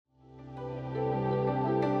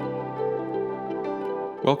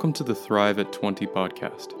Welcome to the Thrive at 20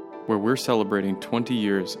 podcast, where we're celebrating 20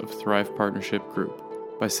 years of Thrive Partnership Group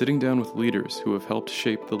by sitting down with leaders who have helped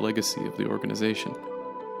shape the legacy of the organization.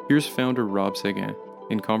 Here's founder Rob Seguin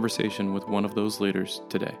in conversation with one of those leaders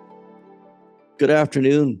today. Good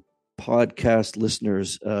afternoon, podcast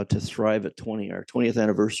listeners, to Thrive at 20, our 20th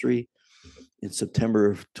anniversary in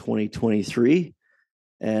September of 2023.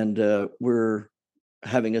 And we're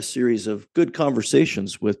having a series of good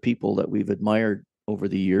conversations with people that we've admired over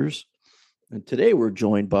the years. And today we're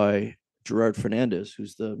joined by Gerard Fernandes,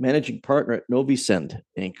 who's the managing partner at Novisend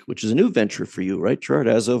Inc., which is a new venture for you, right, Gerard,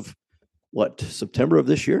 as of September of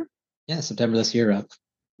this year? Yeah, September this year, Rob.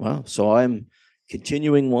 Wow. So I'm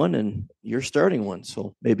continuing one and you're starting one.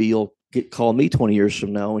 So maybe you'll call me 20 years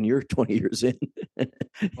from now and you're 20 years in.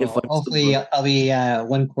 Hopefully I'll be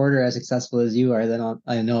one quarter as successful as you are. Then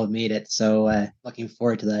I know I've made it. So looking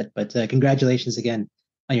forward to that. But congratulations again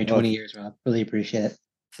on your 20 years, Rob. Really appreciate it.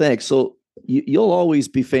 Thanks. So you'll always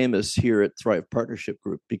be famous here at Thrive Partnership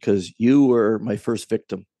Group because you were my first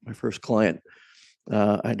victim, my first client.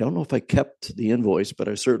 I don't know if I kept the invoice, but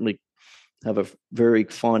I certainly have a very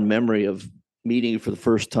fond memory of meeting you for the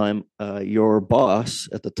first time. Your boss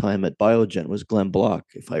at the time at Biogen was Glenn Block,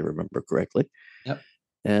 if I remember correctly. Yep.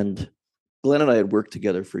 And Glenn and I had worked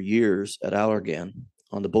together for years at Allergan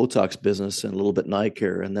on the Botox business and a little bit in eye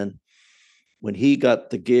care. And then when he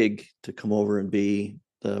got the gig to come over and be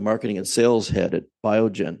the marketing and sales head at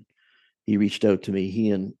Biogen, he reached out to me.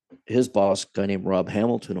 He and his boss, a guy named Rob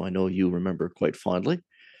Hamilton, who I know you remember quite fondly.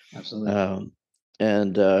 Absolutely.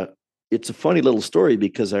 It's a funny little story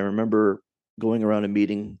because I remember going around and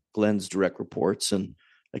meeting Glenn's direct reports, and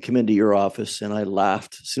I came into your office and I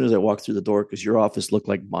laughed as soon as I walked through the door because your office looked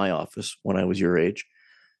like my office when I was your age.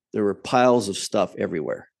 There were piles of stuff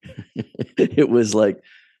everywhere. It was like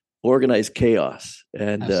organized chaos,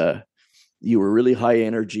 and you were really high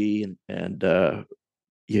energy, and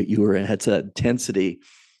you had that intensity.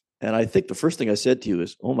 And I think the first thing I said to you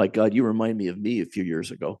is, "Oh my God, you remind me of me a few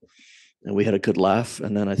years ago." And we had a good laugh,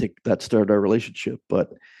 and then I think that started our relationship.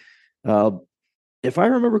 But if I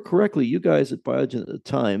remember correctly, you guys at Biogen at the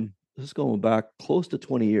time, this is going back close to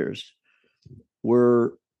 20 years,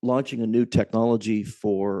 were launching a new technology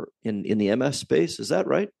in the MS space. Is that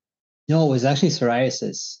right? No, it was actually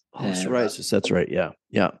psoriasis. Oh, psoriasis. That's right. Yeah.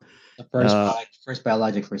 The first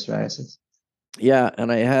biologic for psoriasis. Yeah.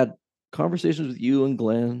 And I had conversations with you and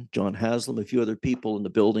Glenn, John Haslam, a few other people in the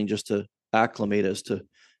building just to acclimate us to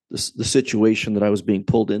the situation that I was being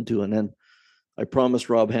pulled into. And then I promised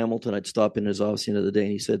Rob Hamilton I'd stop in his office at the end of the day.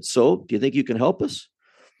 And he said, "So, do you think you can help us?"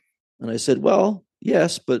 And I said, "Well,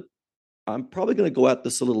 yes, but I'm probably going to go at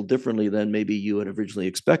this a little differently than maybe you had originally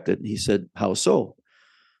expected." And he said, "How so?"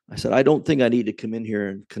 I said, "I don't think I need to come in here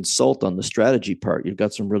and consult on the strategy part. You've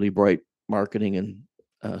got some really bright marketing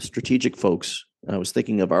and strategic folks." And I was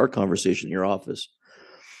thinking of our conversation in your office.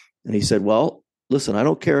 And he said, "Well, listen, I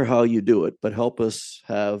don't care how you do it, but help us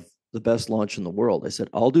have the best launch in the world." I said,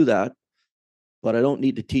 "I'll do that, but I don't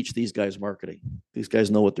need to teach these guys marketing. These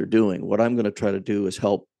guys know what they're doing. What I'm going to try to do is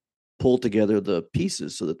help pull together the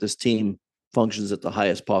pieces so that this team functions at the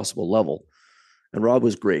highest possible level." And Rob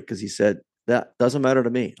was great because he said, "That doesn't matter to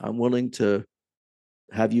me. I'm willing to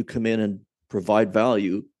have you come in and provide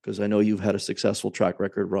value because I know you've had a successful track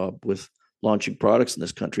record, Rob, with launching products in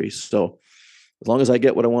this country. So as long as I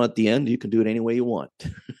get what I want at the end, you can do it any way you want."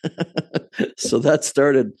 So that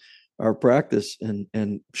started our practice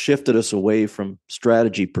and shifted us away from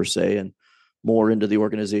strategy per se and more into the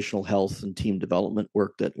organizational health and team development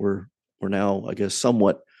work that we're now, I guess,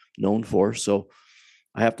 somewhat known for. So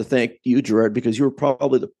I have to thank you, Gerard, because you were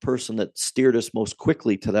probably the person that steered us most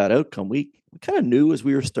quickly to that outcome. We kind of knew as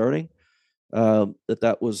we were starting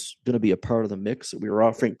that was going to be a part of the mix that we were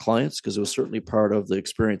offering clients, because it was certainly part of the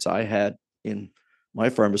experience I had in my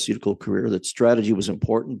pharmaceutical career, that strategy was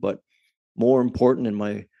important, but more important, in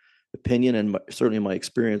my opinion, and certainly in my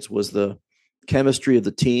experience, was the chemistry of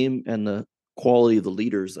the team and the quality of the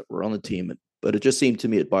leaders that were on the team. But it just seemed to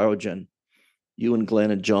me at Biogen, you and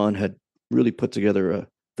Glenn and John had really put together a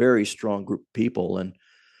very strong group of people, and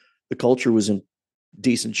the culture was in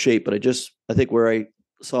decent shape. But I think where I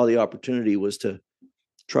saw the opportunity was to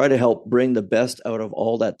try to help bring the best out of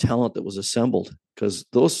all that talent that was assembled, because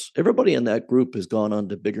everybody in that group has gone on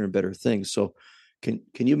to bigger and better things. So can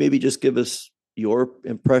you maybe just give us your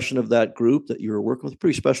impression of that group that you were working with? A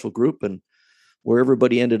pretty special group, and where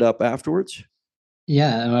everybody ended up afterwards?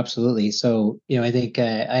 Yeah, absolutely. So, I think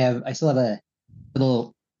I still have a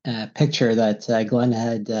little picture that Glenn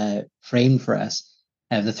had framed for us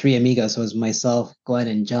of the three amigos. So it was myself, Glenn,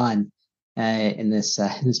 and John in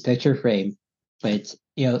this picture frame. But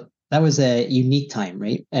that was a unique time,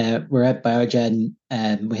 right? We're at Biogen,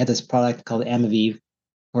 and we had this product called Amiviv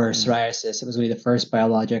for psoriasis. It was really the first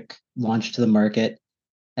biologic launched to the market.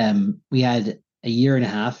 We had a year and a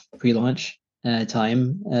half pre-launch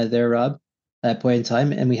time there, Rob, at that point in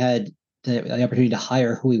time, and we had the opportunity to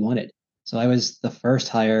hire who we wanted. So I was the first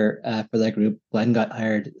hire for that group. Glenn got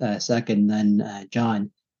hired second, then John,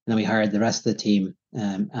 and then we hired the rest of the team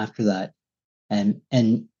after that. And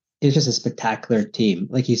it was just a spectacular team.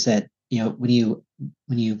 Like you said, when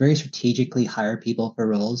you very strategically hire people for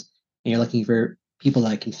roles and you're looking for people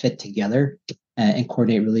that can fit together and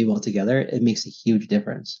coordinate really well together, it makes a huge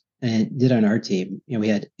difference. And it did on our team. We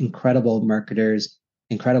had incredible marketers,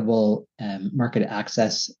 incredible market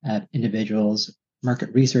access individuals,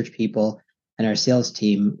 market research people, and our sales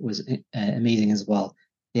team was amazing as well.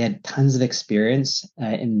 They had tons of experience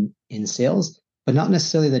in sales, but not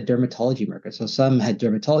necessarily the dermatology market. So some had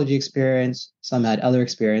dermatology experience, some had other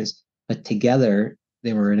experience, but together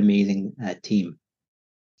they were an amazing team.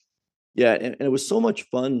 Yeah, and it was so much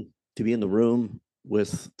fun to be in the room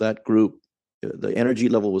with that group. The energy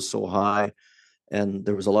level was so high, and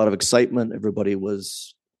there was a lot of excitement. Everybody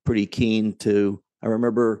was pretty keen to. I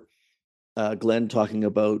remember Glenn talking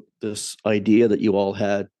about this idea that you all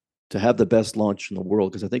had to have the best launch in the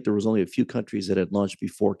world, because I think there was only a few countries that had launched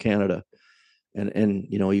before Canada, and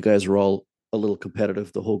you guys were all a little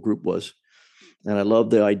competitive. The whole group was, and I love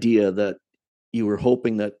the idea that you were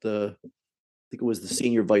hoping that I think it was the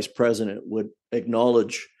senior vice president would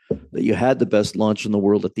acknowledge that you had the best launch in the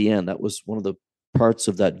world at the end. That was one of the parts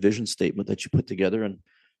of that vision statement that you put together. And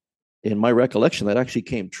in my recollection, that actually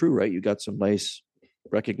came true, right? You got some nice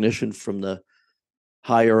recognition from the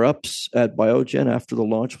higher ups at Biogen after the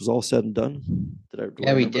launch was all said and done.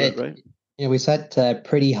 We did. Right? We set a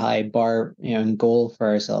pretty high bar, and goal for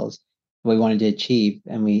ourselves we wanted to achieve,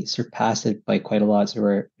 and we surpassed it by quite a lot. So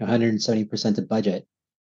we're 170% of budget.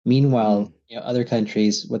 Meanwhile, other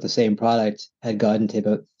countries with the same product had gotten to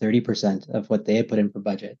about 30% of what they had put in for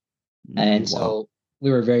budget. And so we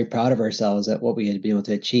were very proud of ourselves at what we had been able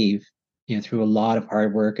to achieve, through a lot of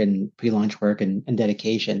hard work and pre-launch work and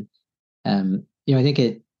dedication. I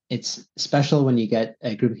think it's special when you get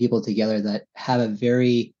a group of people together that have a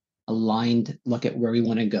very aligned look at where we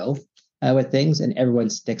want to go with things, and everyone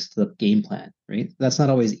sticks to the game plan, right? That's not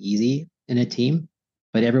always easy in a team,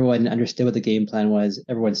 but everyone understood what the game plan was.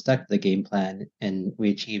 Everyone stuck to the game plan, and we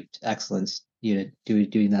achieved excellence, doing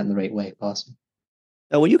that in the right way possible.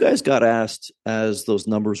 Now, when you guys got asked, as those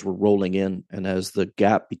numbers were rolling in and as the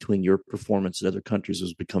gap between your performance and other countries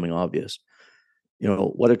was becoming obvious,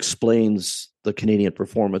 what explains the Canadian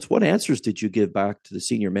performance? What answers did you give back to the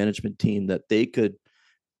senior management team that they could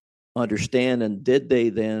understand? And did they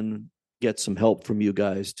then get some help from you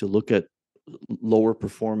guys to look at lower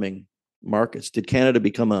performing markets? Did Canada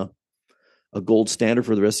become a gold standard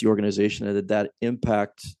for the rest of the organization? And did that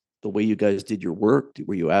impact the way you guys did your work?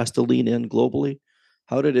 Were you asked to lean in globally?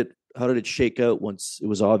 How did it shake out once it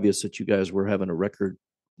was obvious that you guys were having a record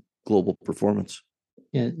global performance?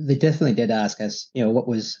 Yeah, they definitely did ask us, what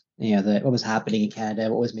was, what was happening in Canada,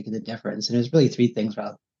 what was making the difference. And it was really three things,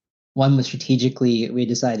 Rob. One was strategically, we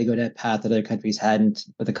decided to go down a path that other countries hadn't,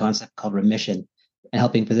 with a concept called remission, and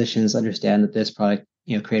helping physicians understand that this product,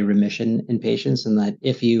 created remission in patients, and that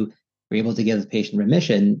if you were able to give the patient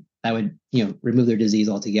remission, that would, remove their disease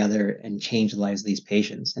altogether and change the lives of these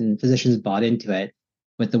patients. And physicians bought into it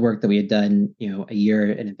with the work that we had done, a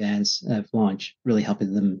year in advance of launch, really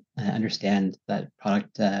helping them understand that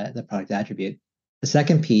product, the product attribute. The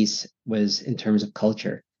second piece was in terms of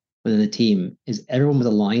culture within the team, is everyone was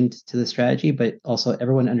aligned to the strategy, but also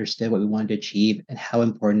everyone understood what we wanted to achieve and how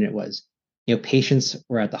important it was. Patients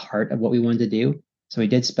were at the heart of what we wanted to do. So we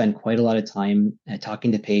did spend quite a lot of time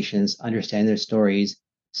talking to patients, understanding their stories,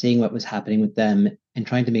 seeing what was happening with them, and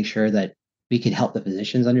trying to make sure that we could help the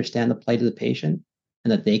physicians understand the plight of the patient,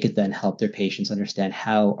 and that they could then help their patients understand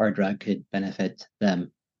how our drug could benefit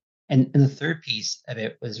them. And the third piece of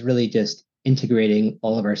it was really just integrating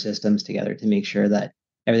all of our systems together to make sure that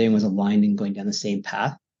everything was aligned and going down the same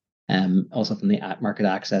path. Also from the market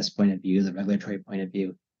access point of view, the regulatory point of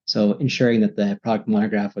view. So ensuring that the product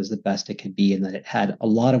monograph was the best it could be, and that it had a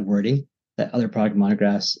lot of wording that other product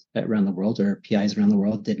monographs around the world, or PIs around the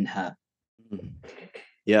world, didn't have.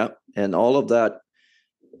 Yeah, and all of that,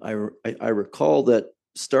 I recall that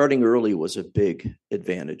starting early was a big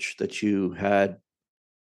advantage, that you had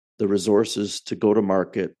the resources to go to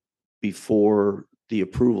market before the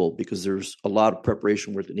approval, because there's a lot of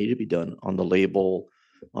preparation work that needed to be done on the label,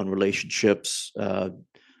 on relationships,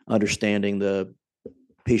 understanding the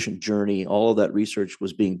patient journey. All of that research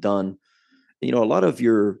was being done. a lot of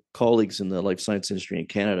your colleagues in the life science industry in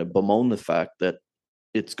Canada bemoan the fact that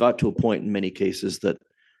it's got to a point in many cases that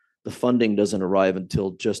the funding doesn't arrive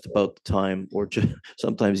until just about the time, or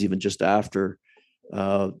sometimes even just after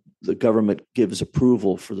the government gives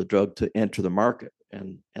approval for the drug to enter the market.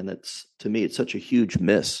 And that's, to me, it's such a huge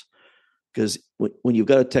miss, because when you've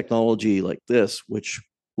got a technology like this, which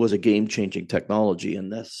was a game-changing technology,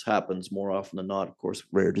 and this happens more often than not, of course,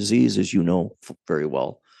 rare disease, as you know very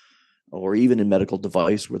well, or even in medical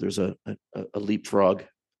device where there's a leapfrog.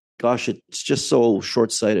 Gosh, it's just so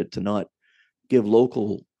short-sighted to not give the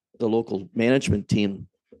local management team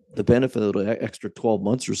the benefit of the extra 12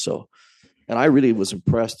 months or so. And I really was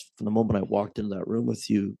impressed from the moment I walked into that room with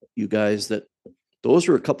you guys, that those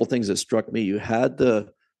are a couple things that struck me. You had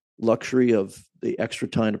the luxury of the extra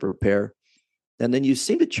time to prepare. And then you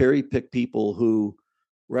seem to cherry pick people who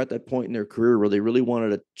were at that point in their career where they really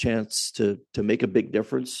wanted a chance to make a big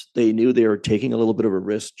difference. They knew they were taking a little bit of a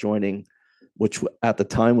risk joining, which at the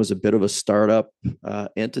time was a bit of a startup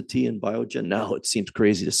entity in Biogen. Now it seems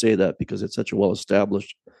crazy to say that because it's such a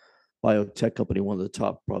well-established biotech company, one of the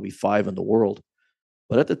top probably 5 in the world.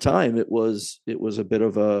 But at the time, it was a bit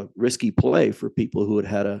of a risky play for people who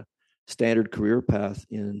had a standard career path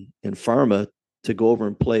in pharma to go over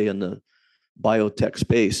and play in the biotech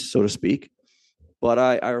space, so to speak. But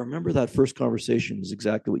I remember that first conversation is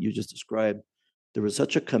exactly what you just described. There was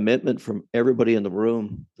such a commitment from everybody in the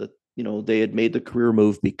room that, they had made the career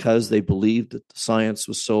move because they believed that the science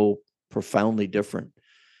was so profoundly different.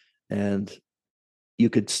 And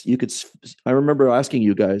I remember asking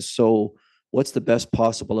you guys, so what's the best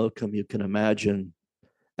possible outcome you can imagine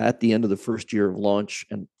at the end of the first year of launch?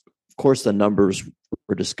 And of course, the numbers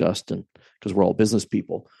were discussed, and because we're all business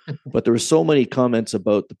people, but there were so many comments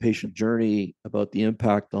about the patient journey, about the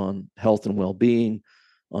impact on health and well-being,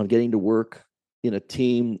 on getting to work in a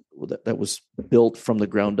team that was built from the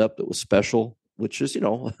ground up, that was special, which is,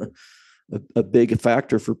 a big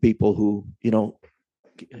factor for people who,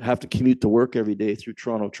 have to commute to work every day through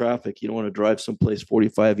Toronto traffic. You don't want to drive someplace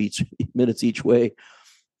 45 minutes each way,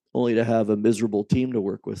 only to have a miserable team to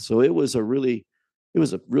work with. So it was a really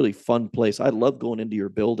fun place. I loved going into your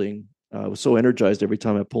building. I was so energized every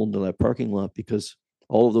time I pulled into that parking lot because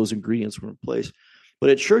all of those ingredients were in place. But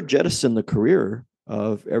it sure jettisoned the career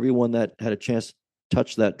of everyone that had a chance to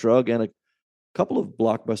touch that drug, and a couple of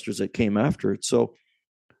blockbusters that came after it. So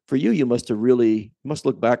for you, you must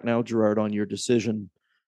look back now, Gerard, on your decision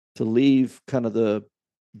to leave kind of the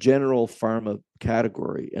general pharma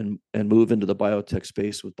category and move into the biotech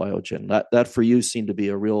space with Biogen. That for you seemed to be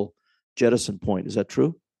a real jettison point. Is that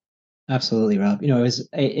true? Absolutely, Rob.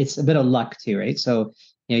 It's a bit of luck too, right? So,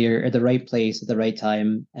 you're at the right place at the right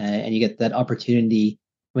time, and you get that opportunity.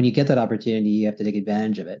 When you get that opportunity, you have to take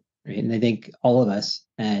advantage of it, right? And I think all of us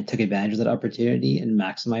took advantage of that opportunity and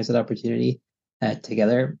maximized that opportunity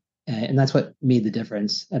together. And that's what made the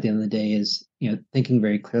difference at the end of the day is, thinking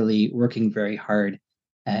very clearly, working very hard,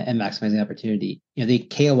 and maximizing the opportunity. The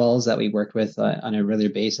KOLs that we worked with on a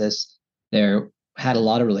regular basis, there had a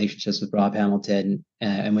lot of relationships with Rob Hamilton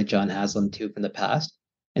and with John Haslam too from the past.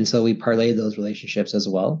 And so we parlayed those relationships as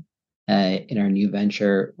well in our new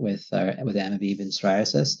venture with Amaviv and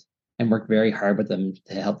psoriasis, and worked very hard with them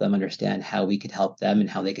to help them understand how we could help them and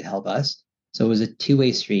how they could help us. So it was a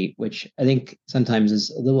two-way street, which I think sometimes is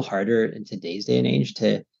a little harder in today's day and age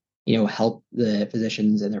to, help the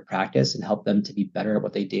physicians in their practice and help them to be better at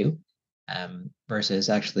what they do, versus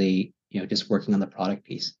actually, just working on the product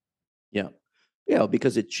piece. Yeah. Yeah,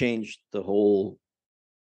 because it changed the whole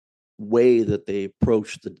way that they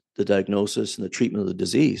approached the diagnosis and the treatment of the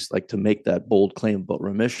disease. Like, to make that bold claim about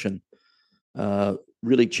remission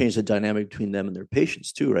really changed the dynamic between them and their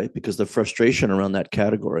patients too, right? Because the frustration around that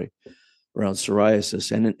category, around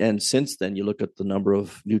psoriasis, and since then, you look at the number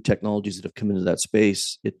of new technologies that have come into that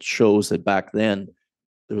space, it shows that back then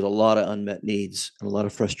there was a lot of unmet needs and a lot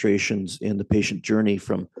of frustrations in the patient journey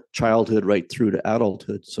from childhood right through to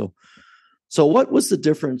adulthood. So what was the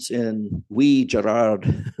difference in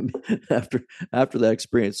Gerard, after that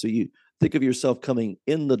experience? So you think of yourself coming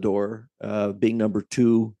in the door, being number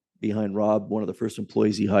 2 behind Rob, one of the first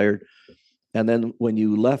employees he hired. And then when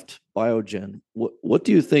you left Biogen, what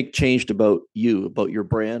do you think changed about you, about your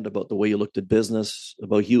brand, about the way you looked at business,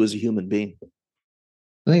 about you as a human being?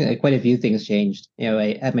 I think quite a few things changed.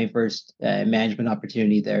 I had my first management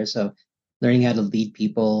opportunity there. So learning how to lead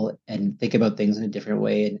people and think about things in a different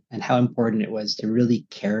way, and how important it was to really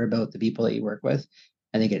care about the people that you work with.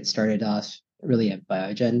 I think it started off really at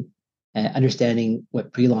Biogen, understanding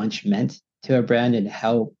what pre-launch meant to a brand and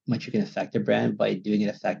how much you can affect a brand by doing it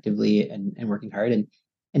effectively and working hard and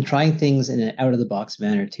trying things in an out of the box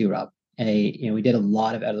manner too, Rob. we did a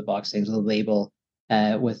lot of out of the box things with a label,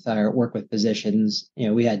 with our work with physicians.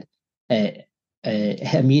 We had a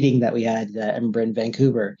meeting that we had, in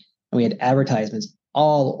Vancouver, and we had advertisements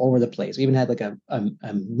all over the place. We even had like a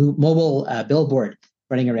mobile billboard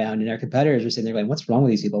running around, and our competitors were sitting there going, "What's wrong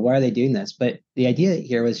with these people? Why are they doing this?" But the idea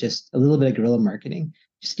here was just a little bit of guerrilla marketing,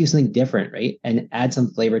 just do something different, right? And add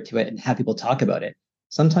some flavor to it and have people talk about it.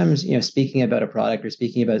 Sometimes, speaking about a product or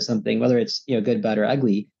speaking about something, whether it's, good, bad, or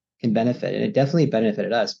ugly, can benefit. And it definitely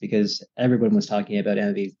benefited us because everyone was talking about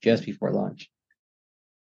MV just before launch.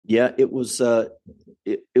 Yeah, it was.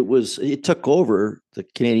 It took over the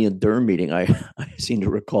Canadian Derm meeting. I seem to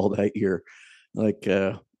recall that year. Like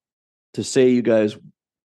to say you guys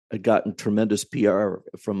had gotten tremendous PR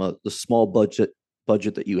from the small budget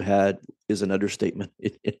that you had is an understatement.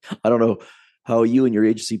 I don't know how you and your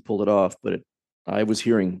agency pulled it off, but I was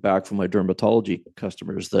hearing back from my dermatology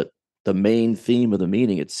customers that the main theme of the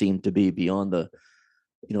meeting, it seemed to be beyond the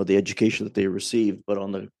education that they received, but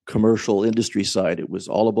on the commercial industry side, it was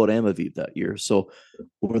all about Amaviv that year. So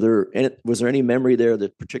was there any memory there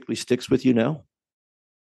that particularly sticks with you now?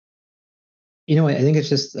 I think it's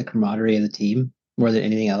just the camaraderie of the team more than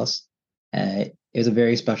anything else. It was a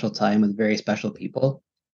very special time with very special people.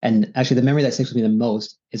 And actually, the memory that sticks with me the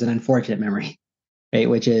most is an unfortunate memory, right?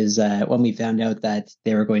 Which is when we found out that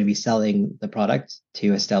they were going to be selling the product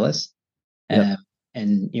to Astellas. Yeah.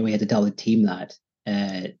 And we had to tell the team that.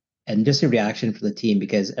 And just a reaction for the team,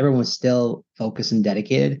 because everyone was still focused and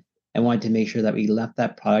dedicated and wanted to make sure that we left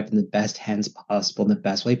that product in the best hands possible, in the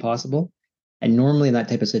best way possible. And normally in that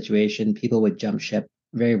type of situation, people would jump ship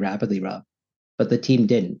very rapidly, Rob. But the team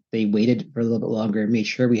didn't. They waited for a little bit longer, made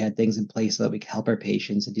sure we had things in place so that we could help our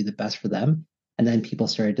patients and do the best for them. And then people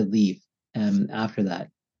started to leave after that,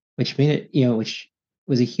 which made it, which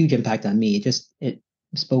was a huge impact on me. It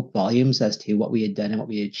spoke volumes as to what we had done and what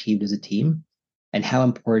we had achieved as a team, and how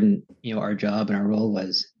important our job and our role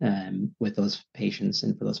was with those patients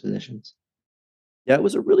and for those physicians. Yeah, it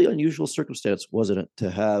was a really unusual circumstance, wasn't it, to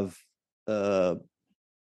have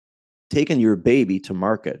taken your baby to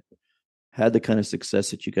market, had the kind of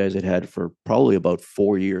success that you guys had for probably about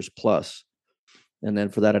 4 years plus, and then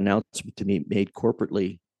for that announcement to be made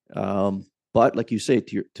corporately. But like you say,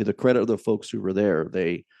 to the credit of the folks who were there,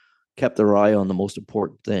 they kept their eye on the most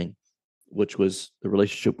important thing, which was the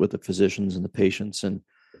relationship with the physicians and the patients. And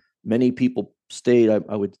many people stayed,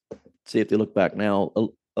 I would say, if they look back now,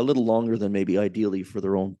 a little longer than maybe ideally for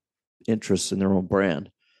their own interests and their own brand.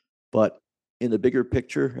 But in the bigger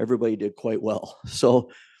picture, everybody did quite well. So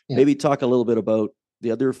maybe talk a little bit about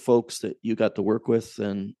the other folks that you got to work with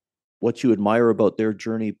and what you admire about their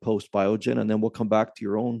journey post Biogen. And then we'll come back to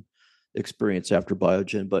your own experience after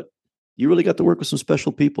Biogen. But you really got to work with some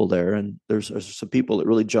special people there. And there's some people that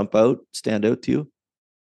really stand out to you.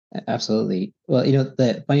 Absolutely. Well,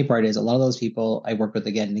 the funny part is a lot of those people I worked with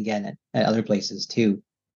again and again at other places too,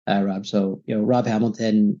 Rob. So, Rob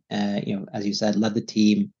Hamilton, as you said, led the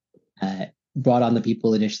team, brought on the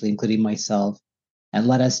people initially, including myself, and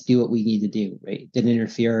let us do what we need to do, right? Didn't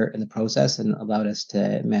interfere in the process and allowed us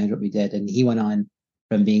to manage what we did. And he went on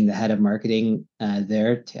from being the head of marketing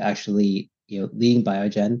there to actually, leading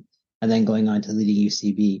Biogen, and then going on to leading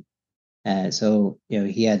UCB. So,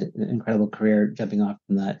 he had an incredible career jumping off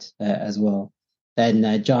from that as well.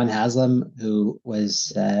 Then John Haslam, who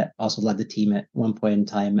was also led the team at one point in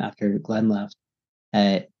time after Glenn left,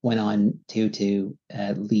 went on to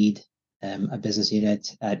lead a business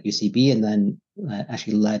unit at UCB, and then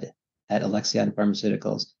actually led at Alexion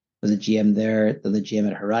Pharmaceuticals. Was a GM there, then the GM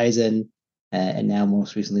at Horizon, and now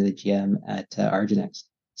most recently the GM at Argenex.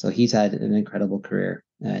 So he's had an incredible career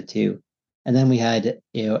too. And then we had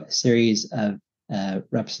a series of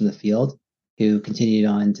reps in the field who continued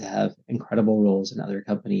on to have incredible roles in other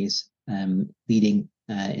companies, leading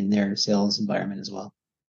in their sales environment as well.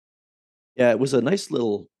 Yeah, it was a nice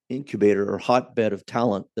little incubator or hotbed of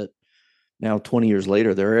talent that now 20 years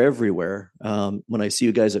later, they're everywhere. When I see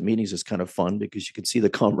you guys at meetings, it's kind of fun because you can see the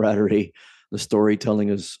camaraderie. The storytelling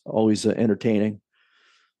is always entertaining.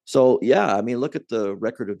 So, yeah, I mean, look at the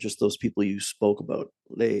record of just those people you spoke about.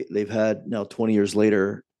 They've had now 20 years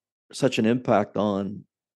later such an impact on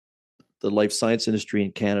the life science industry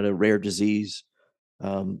in Canada, rare disease.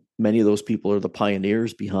 Many of those people are the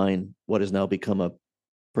pioneers behind what has now become a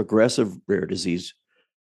progressive rare disease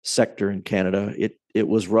sector in Canada. It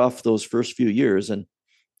was rough those first few years, and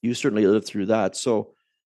you certainly lived through that. So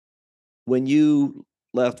when you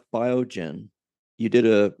left Biogen, you did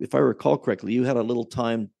if I recall correctly, you had a little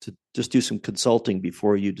time to just do some consulting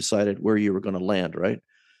before you decided where you were going to land, right?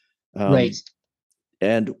 Right.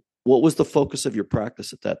 And what was the focus of your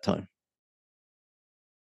practice at that time?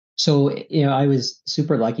 So, I was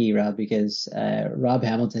super lucky, Rob, because Rob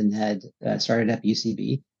Hamilton had started up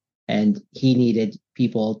UCB and he needed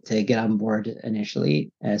people to get on board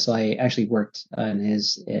initially. So I actually worked on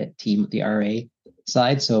his team with the RA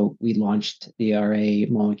side. So we launched the RA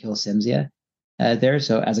molecule Cimzia there.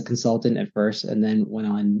 So as a consultant at first, and then went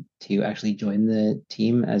on to actually join the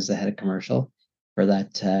team as the head of commercial for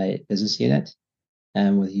that business unit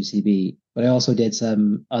with UCB. But I also did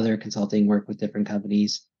some other consulting work with different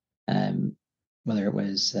companies, um, whether it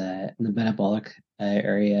was in the metabolic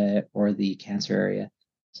area or the cancer area.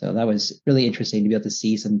 So that was really interesting to be able to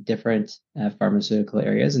see some different pharmaceutical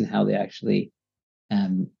areas and how they actually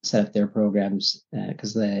set up their programs,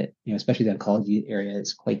 because especially the oncology area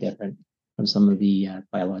is quite different from some of the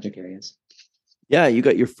biologic areas. Yeah, you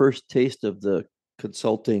got your first taste of the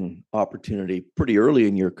consulting opportunity pretty early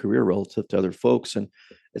in your career relative to other folks. And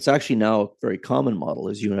it's actually now a very common model,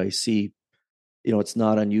 as you and I see. It's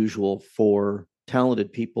not unusual for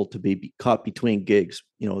talented people to be caught between gigs.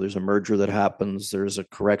 There's a merger that happens, there's a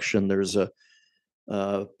correction, there's a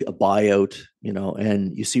buyout,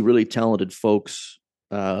 and you see really talented folks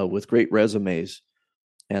with great resumes,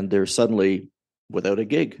 and they're suddenly without a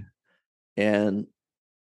gig. And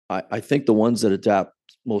I think the ones that adapt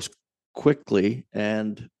most quickly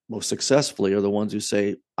and most successfully are the ones who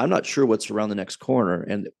say, I'm not sure what's around the next corner.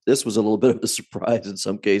 And this was a little bit of a surprise in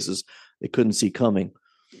some cases. They couldn't see coming.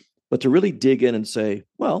 But to really dig in and say,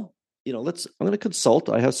 well, I'm going to consult.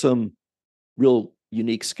 I have some real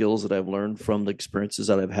unique skills that I've learned from the experiences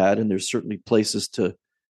that I've had. And there's certainly places to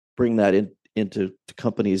bring that into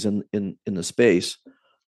companies in the space.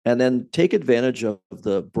 And then take advantage of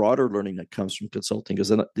the broader learning that comes from consulting. Because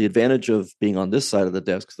the advantage of being on this side of the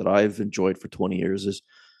desk that I've enjoyed for 20 years is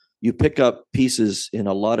you pick up pieces in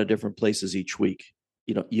a lot of different places each week.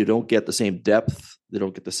 You don't get the same depth. They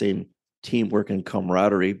don't get the same teamwork and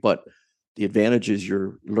camaraderie, but the advantage is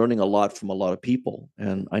you're learning a lot from a lot of people.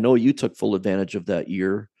 And I know you took full advantage of that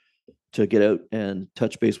year to get out and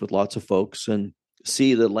touch base with lots of folks and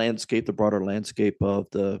see the landscape, the broader landscape of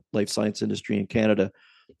the life science industry in Canada.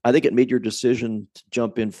 I think it made your decision to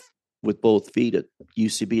jump in with both feet at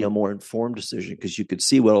UCB a more informed decision because you could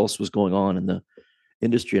see what else was going on in the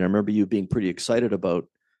industry. And I remember you being pretty excited about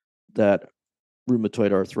that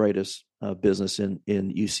rheumatoid arthritis business in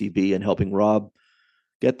UCB and helping Rob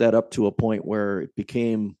get that up to a point where it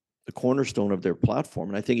became the cornerstone of their platform.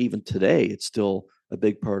 And I think even today, it's still a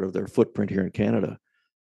big part of their footprint here in Canada.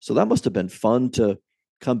 So that must have been fun to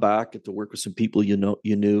come back and to work with some people you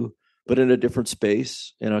knew, but in a different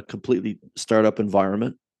space, in a completely startup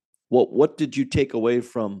environment. What did you take away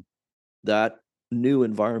from that new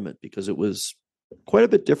environment? Because it was quite a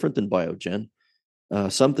bit different than Biogen.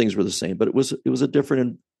 Some things were the same, but it was a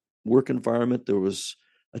different work environment. There was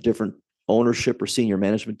a different ownership or senior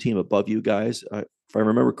management team above you guys. If I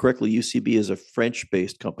remember correctly, UCB is a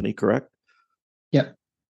French-based company, correct? Yep.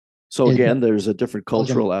 So again, there's a different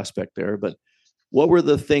cultural aspect there. But what were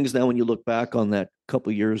the things now when you look back on that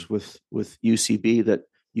couple of years with UCB that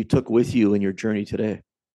you took with you in your journey today?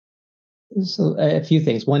 So a few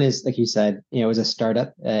things. One is, like you said, it was a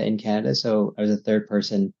startup in Canada. So I was a third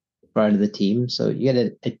person brought into the team. So you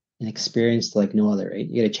get an experience like no other, right?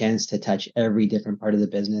 You get a chance to touch every different part of the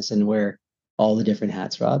business and wear all the different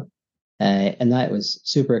hats, Rob. And that was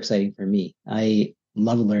super exciting for me. I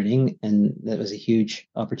love learning, and that was a huge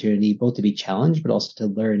opportunity both to be challenged, but also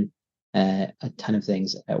to learn a ton of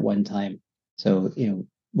things at one time. So,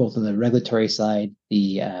 both on the regulatory side,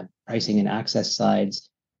 the pricing and access sides,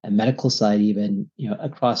 and medical side, even,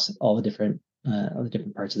 across all the different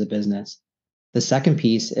parts of the business. The second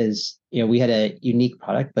piece is, we had a unique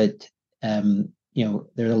product, but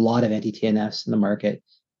there's a lot of anti-TNFs in the market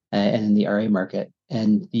and in the RA market.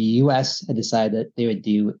 And the US had decided that they would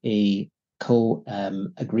do a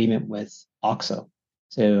agreement with OXO.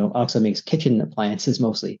 So OXO makes kitchen appliances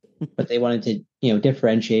mostly, but they wanted to,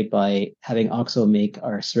 differentiate by having OXO make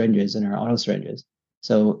our syringes and our auto syringes.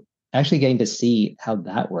 So actually getting to see how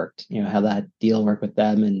that worked, how that deal worked with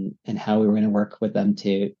them and how we were going to work with them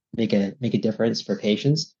to make a difference for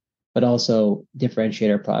patients, but also differentiate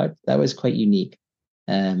our product. That was quite unique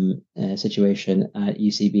situation at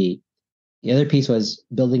UCB. The other piece was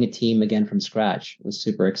building a team again from scratch. It was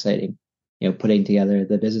super exciting. Putting together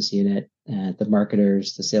the business unit, the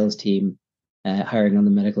marketers, the sales team, hiring on the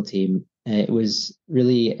medical team. It was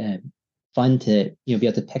really fun to be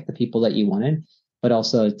able to pick the people that you wanted, but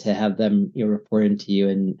also to have them report into you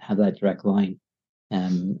and have that direct line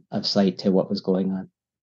of sight to what was going on.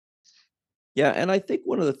 Yeah, and I think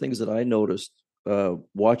one of the things that I noticed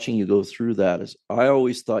watching you go through that is I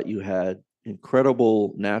always thought you had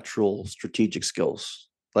incredible natural strategic skills.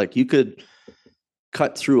 Like you could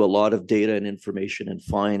cut through a lot of data and information and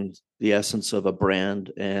find the essence of a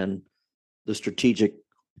brand and the strategic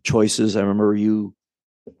choices. I remember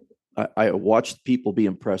I watched people be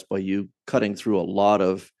impressed by you cutting through a lot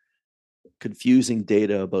of confusing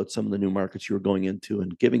data about some of the new markets you were going into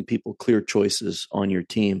and giving people clear choices on your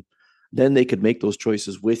team. Then they could make those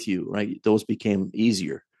choices with you, right? Those became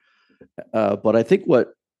easier. But I think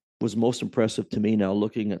what was most impressive to me now,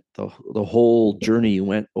 looking at the whole journey you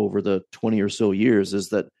went over the 20 or so years, is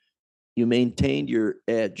that you maintained your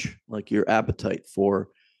edge, like your appetite for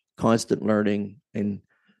constant learning. And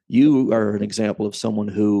you are an example of someone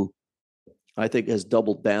who I think has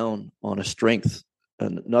doubled down on a strength.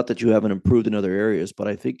 And not that you haven't improved in other areas, but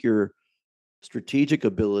I think your strategic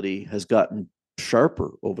ability has gotten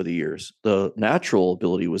sharper over the years. The natural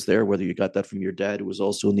ability was there, whether you got that from your dad, who was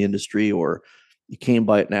also in the industry, or you came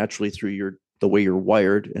by it naturally through the way you're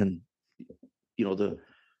wired. And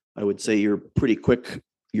I would say you're pretty quick.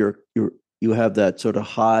 You have that sort of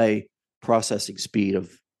high processing speed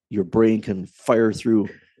of your brain can fire through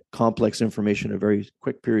complex information in a very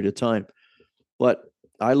quick period of time. But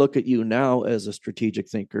I look at you now as a strategic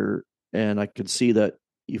thinker, and I can see that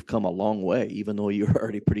you've come a long way, even though you're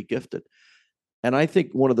already pretty gifted. And I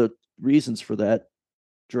think one of the reasons for that,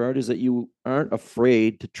 Gerard, is that you aren't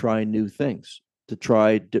afraid to try new things, to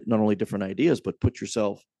try not only different ideas, but put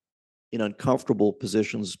yourself in uncomfortable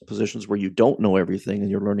positions where you don't know everything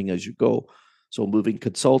and you're learning as you go. So moving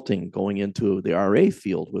consulting, going into the RA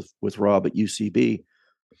field with Rob at UCB.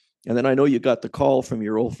 And then I know you got the call from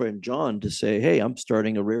your old friend John to say, hey, I'm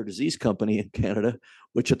starting a rare disease company in Canada,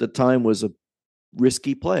 which at the time was a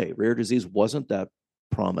risky play. Rare disease wasn't that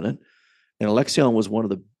prominent. And Alexion was one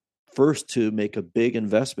of the first to make a big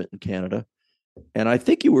investment in Canada. And I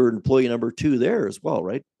think you were employee number 2 there as well,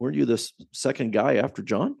 right? Weren't you the second guy after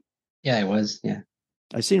John? Yeah, I was. Yeah.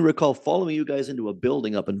 I recall following you guys into a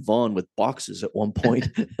building up in Vaughan with boxes at one point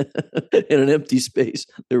in an empty space.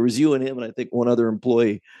 There was you and him, and I think one other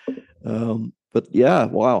employee. But yeah,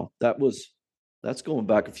 wow, that's going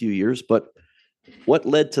back a few years. But what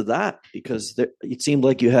led to that? Because it seemed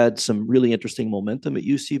like you had some really interesting momentum at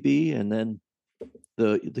UCB, and then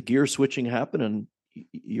the gear switching happened, and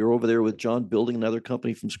you're over there with John building another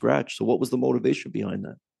company from scratch. So what was the motivation behind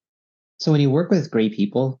that? So when you work with great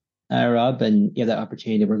people, Rob, and you have that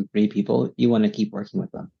opportunity to work with great people, you want to keep working with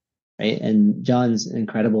them, right? And John's an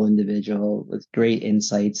incredible individual with great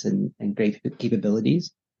insights and great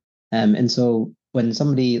capabilities. And so when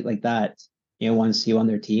somebody like that, wants you on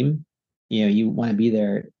their team, you want to be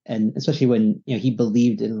there. And especially when, he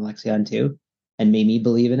believed in Alexion too, and made me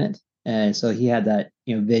believe in it. And so he had that,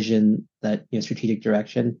 vision, that, strategic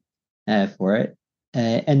direction for it.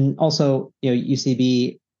 And also,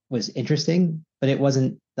 UCB was interesting, but it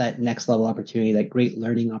wasn't that next level opportunity, that great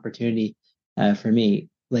learning opportunity for me,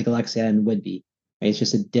 like Alexion would be. Right? It's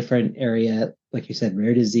just a different area, like you said,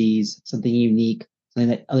 rare disease, something unique, something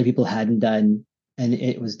that other people hadn't done. And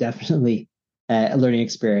it was definitely a learning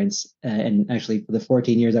experience. And actually, for the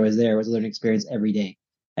 14 years I was there, it was a learning experience every day,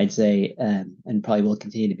 I'd say, and probably will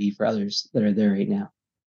continue to be for others that are there right now.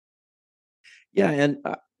 Yeah, and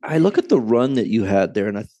I look at the run that you had there,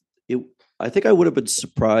 and I think I would have been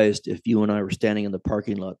surprised if you and I were standing in the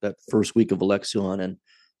parking lot that first week of Alexion, and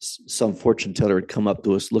some fortune teller had come up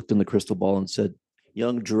to us, looked in the crystal ball, and said,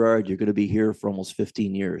 "Young Gerard, you're going to be here for almost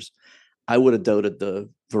 15 years." I would have doubted the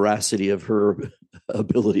veracity of her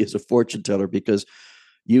ability as a fortune teller, because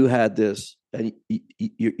you had this, and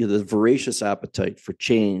you're the voracious appetite for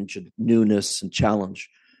change and newness and challenge,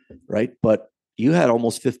 right? But you had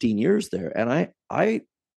almost 15 years there, and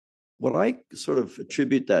what I sort of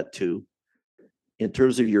attribute that to, in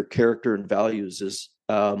terms of your character and values, is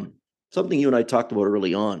something you and I talked about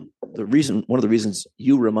early on. One of the reasons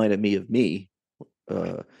you reminded me of me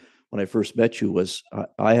when I first met you was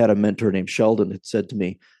I had a mentor named Sheldon that said to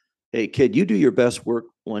me, "Hey kid, you do your best work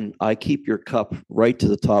when I keep your cup right to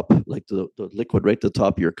the top, like the liquid right to the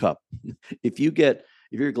top of your cup. If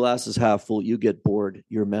your glass is half full, you get bored,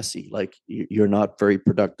 you're messy, like you're not very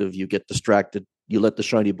productive, you get distracted, you let the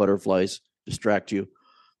shiny butterflies distract you.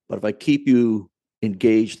 But if I keep you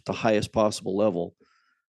engaged at the highest possible level,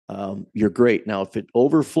 you're great. Now, if it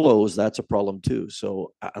overflows, that's a problem too."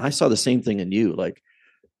 So I saw the same thing in you. Like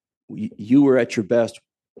you were at your best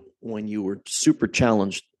when you were super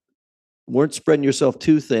challenged, weren't spreading yourself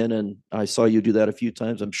too thin. And I saw you do that a few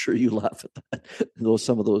times. I'm sure you laugh at that,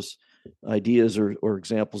 some of those ideas or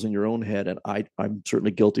examples in your own head. And I'm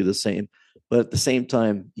certainly guilty of the same. But at the same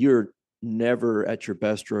time, you're never at your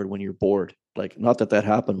best, Gerard, when you're bored. Like, not that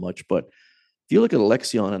happened much, but if you look at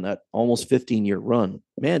Alexion and that almost 15-year run,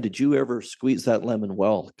 man, did you ever squeeze that lemon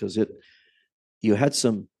well? Because you had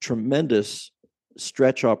some tremendous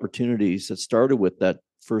stretch opportunities that started with that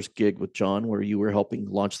first gig with John, where you were helping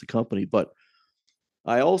launch the company. But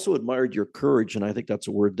I also admired your courage, and I think that's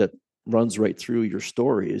a word that runs right through your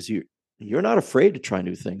story. Is you're not afraid to try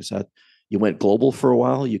new things. You went global for a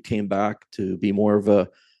while. You came back to be more of a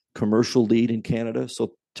commercial lead in Canada.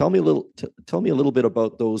 So tell me a little bit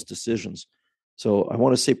about those decisions. So I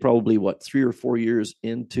want to say probably 3 or 4 years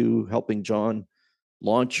into helping John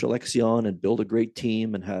launch Alexion and build a great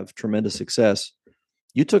team and have tremendous success,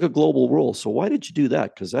 you took a global role. So why did you do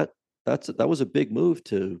that? Because that was a big move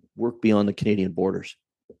to work beyond the Canadian borders.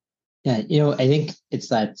 Yeah, I think it's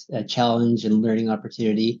that challenge and learning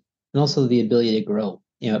opportunity, and also the ability to grow.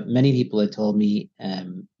 Many people had told me,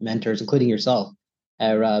 mentors, including yourself,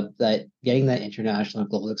 Rob, that getting that international and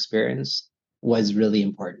global experience was really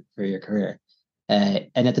important for your career.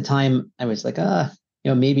 And at the time, I was like,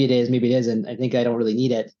 maybe it is, maybe it isn't. I think I don't really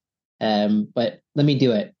need it, but let me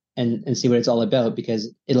do it and see what it's all about,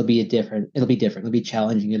 because it'll be different. It'll be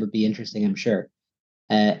challenging. It'll be interesting, I'm sure.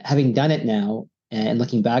 Having done it now and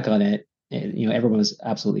looking back on it, everyone was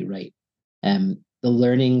absolutely right. The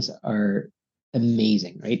learnings are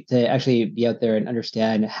amazing, right? To actually be out there and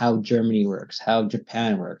understand how Germany works, how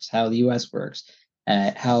Japan works, how the US works,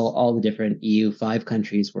 how all the different EU5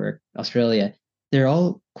 countries work, Australia. They're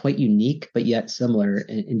all quite unique, but yet similar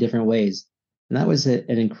in different ways. And that was an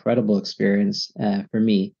incredible experience for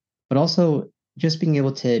me. But also just being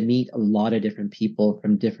able to meet a lot of different people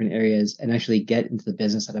from different areas and actually get into the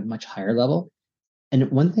business at a much higher level.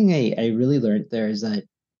 And one thing I really learned there is that,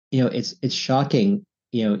 it's shocking,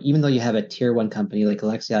 even though you have a tier 1 company like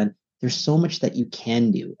Alexion, there's so much that you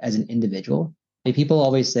can do as an individual. Like, people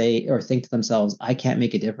always say or think to themselves, I can't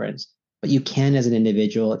make a difference. But you can as an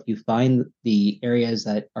individual if you find the areas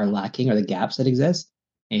that are lacking or the gaps that exist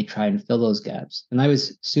and you try and fill those gaps. And I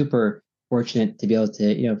was super fortunate to be able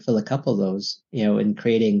to, fill a couple of those, in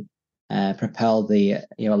creating, propel the,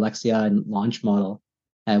 Alexion launch model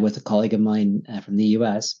with a colleague of mine from the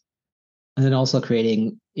US. And then also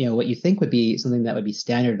creating, what you think would be something that would be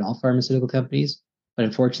standard in all pharmaceutical companies, but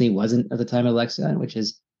unfortunately wasn't at the time at Alexion, which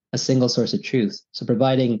is a single source of truth. So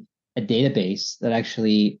providing a database that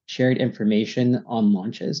actually shared information on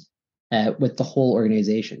launches with the whole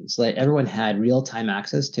organization, so that everyone had real-time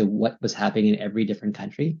access to what was happening in every different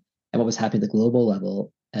country and what was happening at the global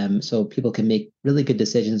level, so people can make really good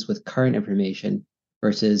decisions with current information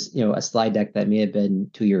versus a slide deck that may have been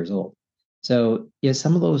 2 years old. So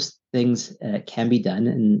some of those things can be done,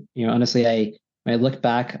 and honestly, when I look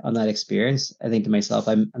back on that experience, I think to myself,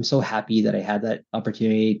 I'm so happy that I had that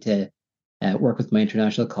opportunity to work with my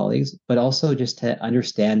international colleagues, but also just to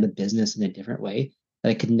understand the business in a different way that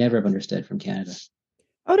I could never have understood from Canada.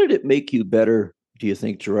 How did it make you better, do you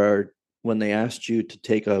think, Gerard, when they asked you to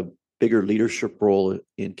take a bigger leadership role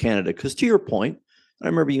in Canada? Because to your point, I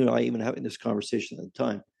remember you and I even having this conversation at the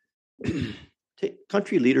time.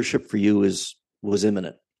 Country leadership for you was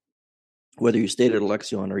imminent. Whether you stayed at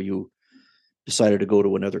Alexion or you decided to go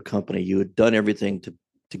to another company, you had done everything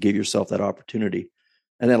to give yourself that opportunity.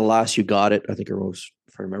 And then alas, you got it. I think it was,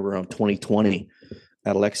 if I remember, around 2020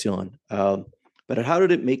 at Alexion. But how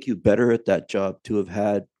did it make you better at that job to have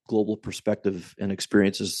had global perspective and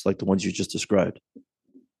experiences like the ones you just described?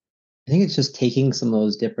 I think it's just taking some of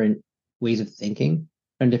those different ways of thinking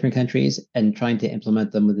from different countries and trying to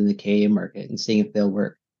implement them within the Canadian market and seeing if they'll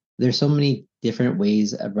work. There's so many different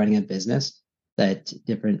ways of running a business that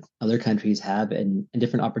different other countries have, and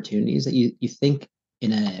different opportunities that you think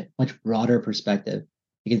in a much broader perspective.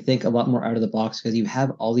 You can think a lot more out of the box because you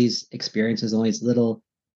have all these experiences, all these little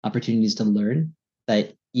opportunities to learn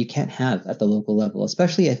that you can't have at the local level.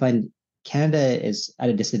 Especially, I find Canada is at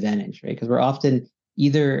a disadvantage, right? Because we're often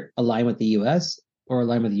either aligned with the US or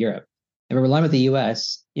aligned with Europe. If we're aligned with the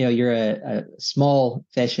US, you're a small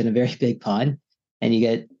fish in a very big pond, and you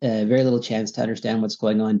get very little chance to understand what's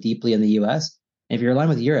going on deeply in the US. And if you're aligned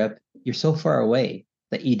with Europe, you're so far away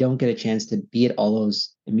that you don't get a chance to be at all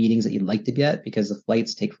those meetings that you'd like to be at because the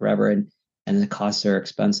flights take forever and the costs are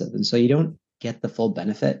expensive. And so you don't get the full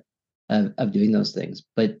benefit of doing those things.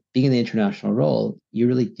 But being in the international role, you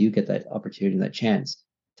really do get that opportunity and that chance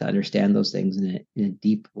to understand those things in a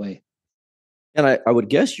deep way. And I would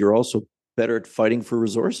guess you're also better at fighting for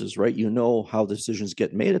resources, right? You know how decisions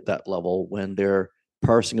get made at that level when they're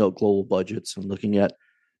parsing out global budgets and looking at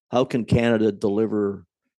how can Canada deliver,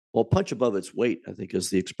 well, punch above its weight, I think is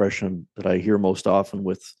the expression that I hear most often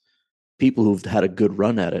with people who've had a good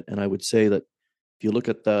run at it. And I would say that if you look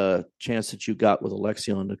at the chance that you got with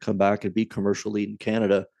Alexion to come back and be commercial lead in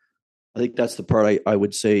Canada, I think that's the part I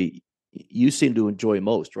would say you seem to enjoy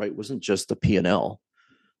most, right? It wasn't just the P&L,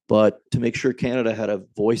 but to make sure Canada had a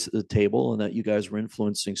voice at the table and that you guys were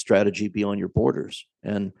influencing strategy beyond your borders.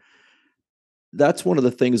 And that's one of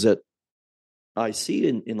the things that I see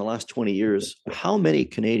in the last 20 years, how many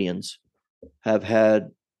Canadians have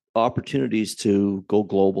had opportunities to go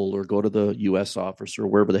global or go to the US office or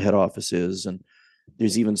wherever the head office is. And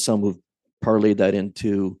there's even some who've parlayed that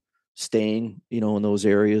into staying, in those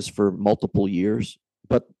areas for multiple years,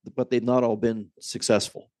 but they've not all been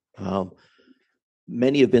successful.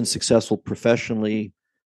 Many have been successful professionally.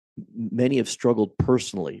 Many have struggled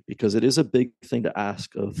personally because it is a big thing to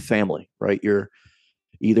ask of family, right? You're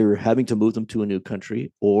either having to move them to a new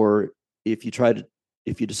country, or if you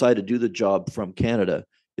decide to do the job from Canada,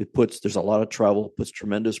 there's a lot of travel, puts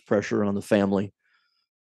tremendous pressure on the family.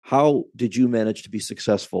 How did you manage to be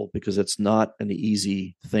successful? Because it's not an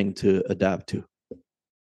easy thing to adapt to.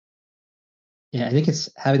 Yeah, I think it's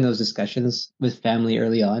having those discussions with family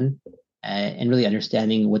early on, and really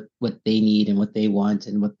understanding what they need and what they want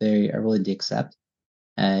and what they are willing to accept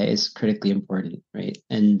is critically important, right?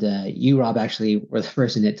 And you, Rob, actually were the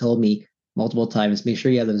person that told me multiple times, make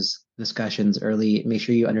sure you have those discussions early, make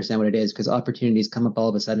sure you understand what it is, because opportunities come up all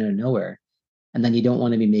of a sudden out of nowhere. And then you don't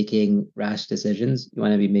want to be making rash decisions. You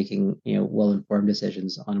want to be making, well-informed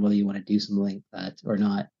decisions on whether you want to do something like that or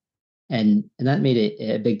not. And that made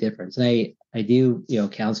a big difference. And I do,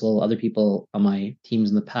 counsel other people on my teams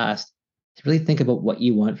in the past to really think about what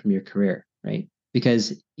you want from your career, right?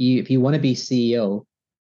 Because if you want to be CEO,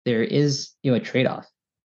 there is, a trade-off,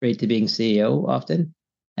 right, to being CEO often.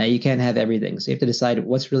 You can't have everything. So you have to decide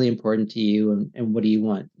what's really important to you and what do you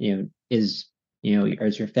want? Is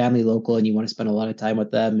your family local and you want to spend a lot of time with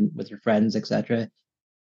them and with your friends, etc.?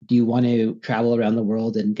 Do you want to travel around the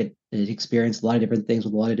world and get experience a lot of different things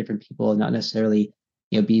with a lot of different people and not necessarily,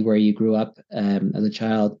 be where you grew up as a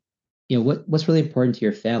child? What's really important to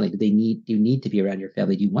your family? Do you need to be around your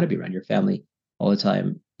family? Do you want to be around your family all the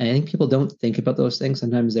time? And I think people don't think about those things.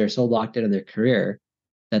 Sometimes they're so locked in on their career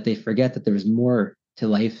that they forget that there's more to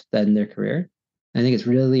life than their career. And I think it's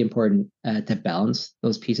really important to balance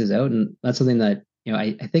those pieces out. And that's something that,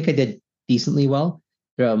 I think I did decently well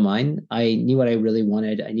throughout mine. I knew what I really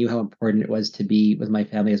wanted. I knew how important it was to be with my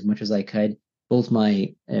family as much as I could, both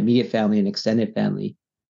my immediate family and extended family.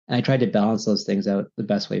 And I tried to balance those things out the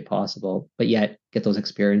best way possible, but yet get those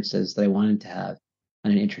experiences that I wanted to have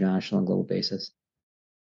on an international and global basis.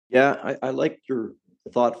 Yeah, I like your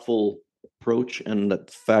thoughtful approach and the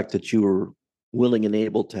fact that you were willing and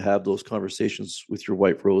able to have those conversations with your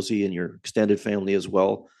wife, Rosie, and your extended family as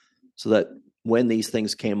well, so that when these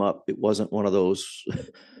things came up, it wasn't one of those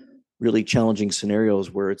really challenging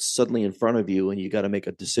scenarios where it's suddenly in front of you and you got to make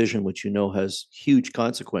a decision which has huge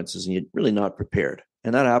consequences and you're really not prepared.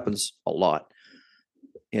 And that happens a lot.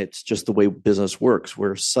 It's just the way business works,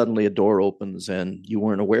 where suddenly a door opens and you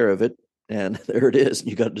weren't aware of it. And there it is.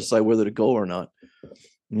 You got to decide whether to go or not.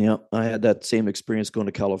 Yeah, I had that same experience going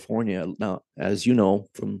to California. Now, as you know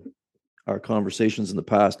from our conversations in the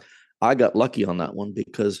past, I got lucky on that one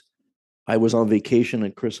because I was on vacation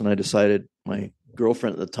and Chris and I decided, my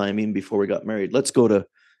girlfriend at the time, even before we got married, let's go to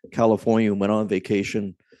California and went on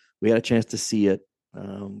vacation. We had a chance to see it,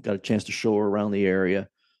 got a chance to show her around the area.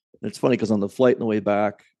 And it's funny because on the flight on the way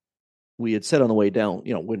back, we had said on the way down,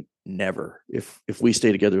 we'd never, if we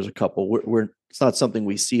stay together as a couple, we're it's not something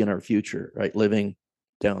we see in our future, right? Living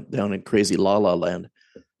down in crazy la la land.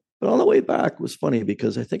 But on the way back was funny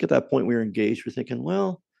because I think at that point we were engaged. We're thinking,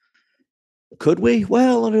 well, could we?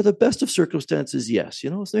 Well, under the best of circumstances, yes.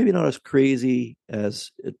 It's maybe not as crazy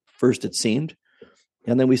as at first it seemed.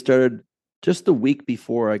 And then we started just the week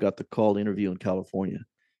before I got the call interview in California.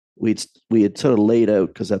 We had sort of laid out,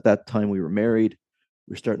 because at that time we were married.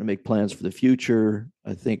 We were starting to make plans for the future.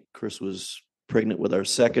 I think Chris was pregnant with our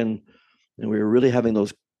second, and we were really having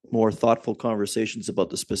those more thoughtful conversations about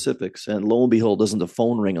the specifics. And lo and behold, doesn't the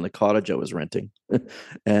phone ring in the cottage I was renting?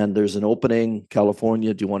 And there's an opening,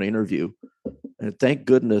 California, do you want to interview? And thank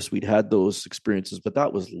goodness we'd had those experiences, but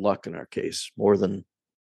that was luck in our case more than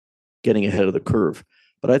getting ahead of the curve.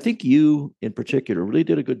 But I think you in particular really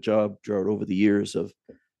did a good job, Gerard, over the years of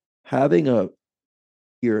having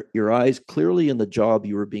your eyes clearly in the job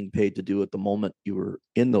you were being paid to do at the moment you were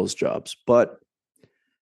in those jobs, but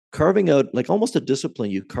carving out, like almost a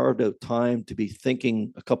discipline. You carved out time to be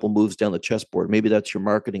thinking a couple moves down the chessboard. Maybe that's your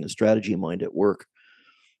marketing and strategy mind at work,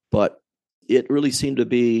 but it really seemed to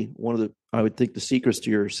be one of I would think, the secrets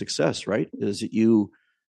to your success, right? Is that you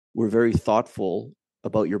were very thoughtful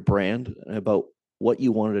about your brand, about what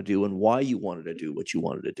you wanted to do and why you wanted to do what you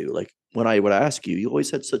wanted to do. Like when I would ask you, you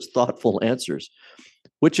always had such thoughtful answers,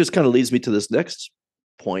 which just kind of leads me to this next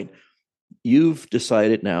point. You've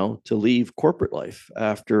decided now to leave corporate life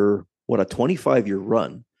after what, a 25-year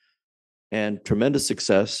run and tremendous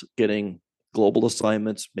success, getting global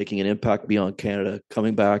assignments, making an impact beyond Canada,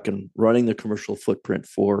 coming back and running the commercial footprint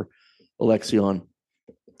for Alexion.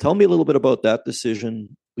 Tell me a little bit about that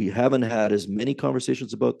decision. We haven't had as many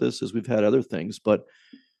conversations about this as we've had other things, but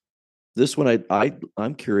this one,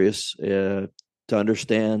 I'm curious to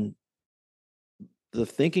understand the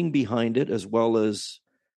thinking behind it, as well as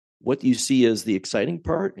what you see as the exciting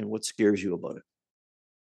part and what scares you about it.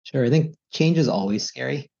 Sure. I think change is always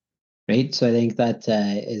scary, right? So I think that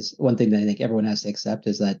is one thing that I think everyone has to accept,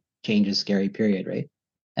 is that change is scary, period, right?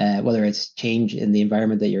 Whether it's change in the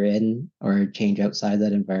environment that you're in or change outside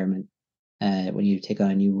that environment, when you take on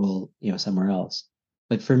a new role, somewhere else.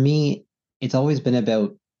 But for me, it's always been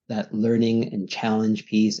about that learning and challenge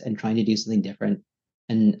piece and trying to do something different.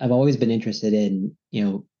 And I've always been interested in,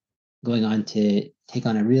 going on to take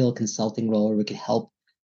on a real consulting role where we could help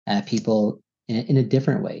people in a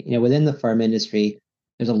different way. Within the pharma industry,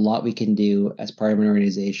 there's a lot we can do as part of an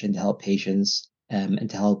organization to help patients and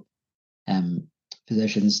to help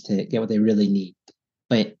physicians to get what they really need.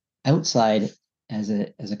 But outside, as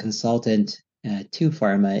a consultant to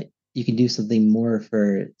pharma, you can do something more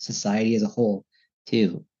for society as a whole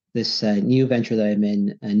too. This new venture that I'm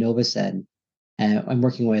in, Novacen, I'm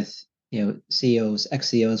working with CEOs,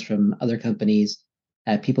 ex-CEOs from other companies,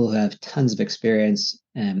 people who have tons of experience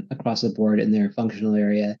across the board in their functional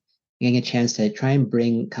area, getting a chance to try and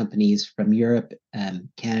bring companies from Europe,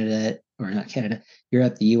 Canada, or not Canada,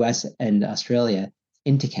 Europe, the US, and Australia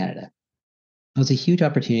into Canada. It was a huge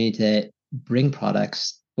opportunity to bring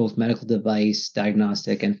products, both medical device,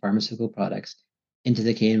 diagnostic, and pharmaceutical products, into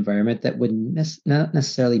the Canadian environment that would not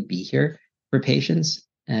necessarily be here for patients.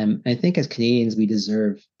 I think as Canadians, we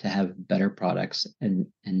deserve to have better products and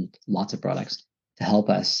lots of products to help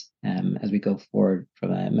us as we go forward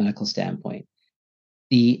from a medical standpoint.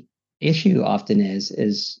 The issue often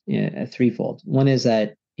is a threefold. One is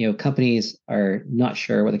that companies are not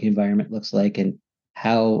sure what the environment looks like and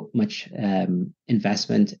how much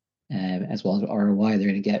investment as well as ROI they're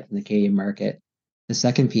going to get from the Canadian market. The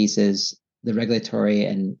second piece is the regulatory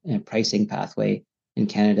and pricing pathway in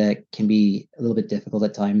Canada can be a little bit difficult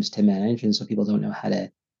at times to manage, and so people don't know how to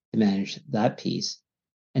manage that piece.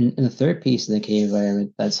 And the third piece in the Canadian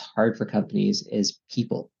environment that's hard for companies is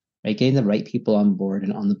people, right? Getting the right people on board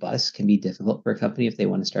and on the bus can be difficult for a company if they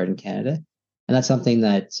want to start in Canada. And that's something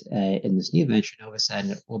that in this new venture,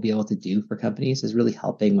 Novacen will be able to do for companies, is really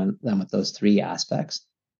helping them with those three aspects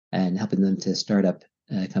and helping them to start up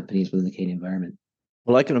companies within the Canadian environment.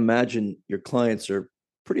 Well, I can imagine your clients are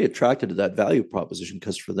pretty attracted to that value proposition,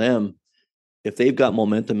 because for them, if they've got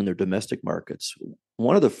momentum in their domestic markets,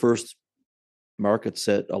 one of the first markets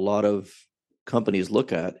that a lot of companies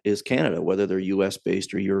look at is Canada, whether they're US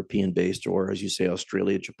based or European based, or as you say,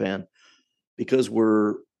 Australia, Japan, because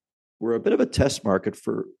we're a bit of a test market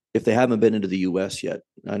for if they haven't been into the US yet.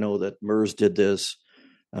 I know that MERS did this.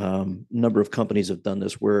 A number of companies have done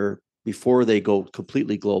this, where before they go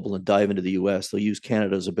completely global and dive into the US, they'll use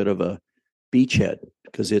Canada as a bit of a beachhead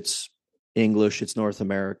because it's English, it's North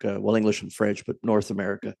America, well, English and French, but North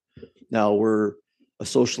America. Now we're a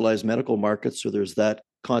socialized medical market, so there's that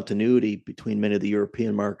continuity between many of the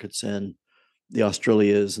European markets and the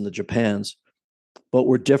Australias and the Japans, but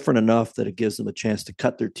we're different enough that it gives them a chance to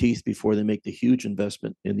cut their teeth before they make the huge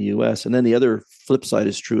investment in the US. And then the other flip side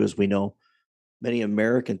is true, as we know, many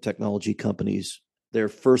American technology companies, their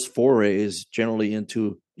first foray is generally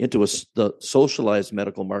into the socialized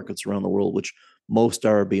medical markets around the world, which most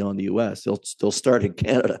are beyond the US. They'll start in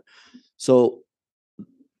Canada. So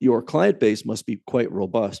your client base must be quite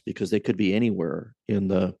robust, because they could be anywhere in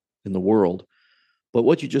the world. But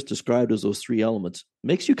what you just described as those three elements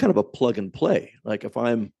makes you kind of a plug and play. Like if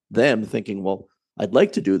I'm them thinking, well, I'd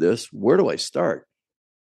like to do this, where do I start?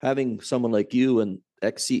 Having someone like you and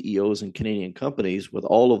ex-CEOs in Canadian companies with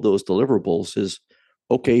all of those deliverables is,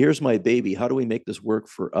 okay, here's my baby. How do we make this work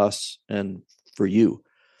for us and for you?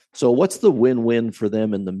 So what's the win-win for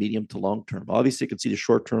them in the medium to long term? Obviously, you can see the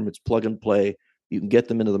short term, it's plug and play. You can get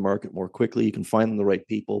them into the market more quickly. You can find them the right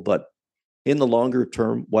people. But in the longer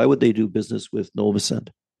term, why would they do business with Novacen?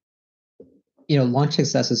 Launch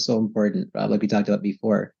success is so important, Rob, like we talked about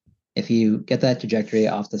before. If you get that trajectory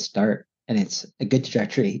off the start and it's a good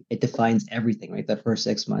trajectory, it defines everything, right? The first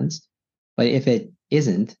 6 months. But if it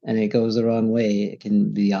isn't and it goes the wrong way, it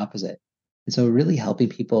can be the opposite. And so really helping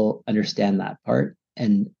people understand that part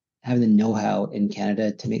and having the know-how in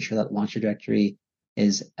Canada to make sure that launch trajectory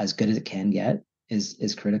is as good as it can get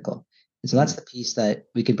is critical. And so that's the piece that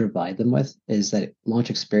we can provide them with, is that launch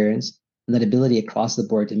experience and that ability across the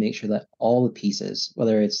board to make sure that all the pieces,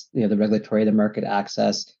 whether it's the regulatory, the market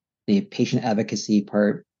access, the patient advocacy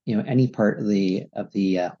part, any part of the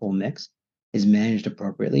whole mix is managed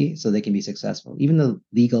appropriately so they can be successful. Even the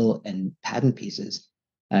legal and patent pieces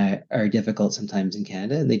are difficult sometimes in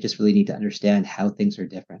Canada, and they just really need to understand how things are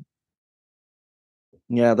different.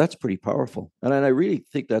 Yeah, that's pretty powerful, and I really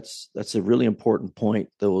think that's a really important point.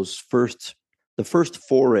 The first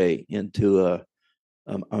foray into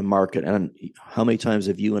a market, and how many times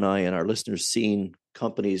have you and I and our listeners seen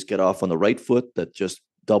companies get off on the right foot that just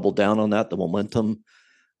double down on that, the momentum,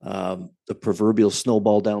 the proverbial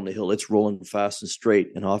snowball down the hill. It's rolling fast and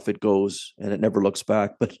straight, and off it goes, and it never looks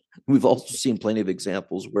back. But we've also seen plenty of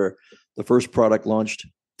examples where the first product launched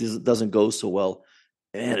doesn't go so well,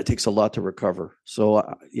 and it takes a lot to recover.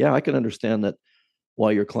 So, yeah, I can understand that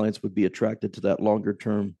why your clients would be attracted to that longer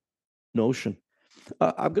term notion.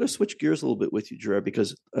 I'm going to switch gears a little bit with you, Gerard,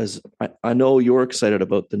 because as I know you're excited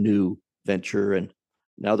about the new venture, and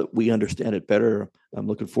now that we understand it better, I'm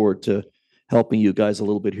looking forward to helping you guys a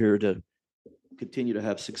little bit here to continue to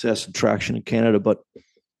have success and traction in Canada. But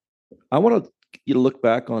I want you to look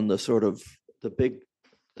back on the sort of the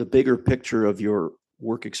bigger picture of your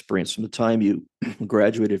work experience from the time you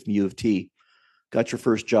graduated from U of T, got your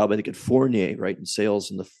first job, I think, at Fournier, right, in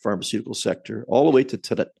sales in the pharmaceutical sector, all the way to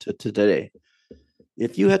today.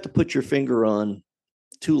 If you had to put your finger on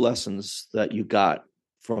two lessons that you got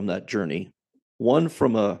from that journey, one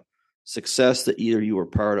from a success that either you were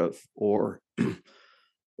part of or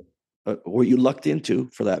you lucked into,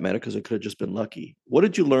 for that matter, because it could have just been lucky. What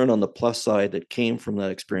did you learn on the plus side that came from that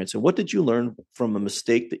experience? And what did you learn from a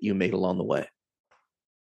mistake that you made along the way?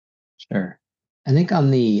 Sure. I think on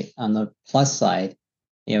the plus side,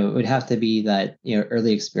 it would have to be that,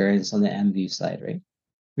 early experience on the MView side, right?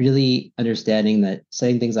 Really understanding that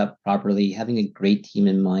setting things up properly, having a great team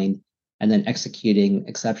in mind, and then executing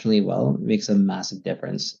exceptionally well makes a massive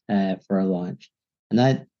difference for a launch. And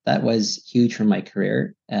that was huge for my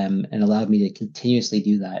career, and allowed me to continuously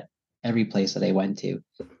do that every place that I went to,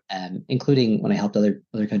 including when I helped other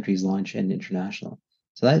countries launch and international.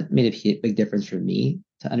 So that made a big difference for me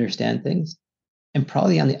to understand things. And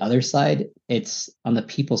probably on the other side, it's on the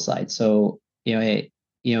people side. So, you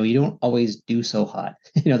don't always do so hot,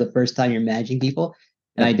 the first time you're managing people.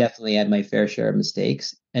 And I definitely had my fair share of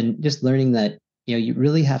mistakes, and just learning that, you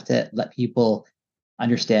really have to let people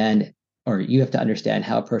understand, or you have to understand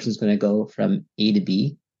how a person's going to go from A to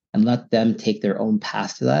B and let them take their own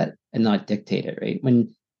path to that and not dictate it. Right.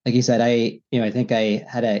 When, like you said, I think I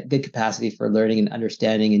had a good capacity for learning and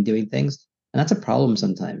understanding and doing things. And that's a problem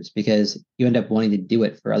sometimes, because you end up wanting to do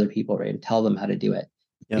it for other people, right? And tell them how to do it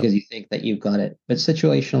because you think that you've got it. But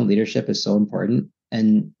situational leadership is so important.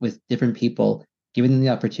 And with different people, giving them the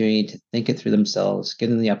opportunity to think it through themselves,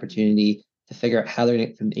 giving them the opportunity to figure out how they're going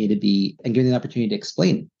to get from A to B, and giving them the opportunity to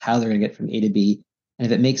explain how they're going to get from A to B. And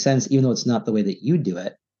if it makes sense, even though it's not the way that you do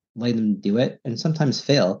it, letting them do it and sometimes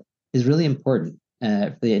fail is really important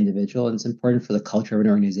for the individual. And it's important for the culture of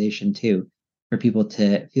an organization too, for people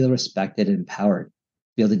to feel respected and empowered, to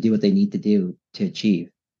be able to do what they need to do to achieve.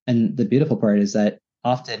 And the beautiful part is that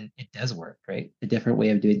often it does work, right? A different way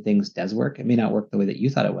of doing things does work. It may not work the way that you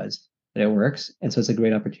thought it was, but it works. And so it's a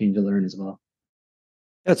great opportunity to learn as well.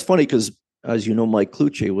 That's funny because, as you know, Mike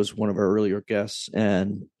Cluche was one of our earlier guests,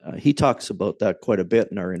 and he talks about that quite a bit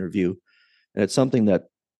in our interview. And it's something that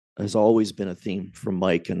has always been a theme from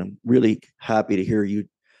Mike. And I'm really happy to hear you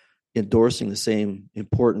endorsing the same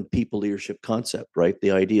important people leadership concept, right?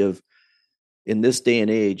 The idea of, in this day and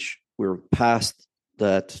age, we're past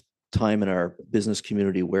that time in our business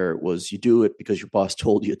community where it was you do it because your boss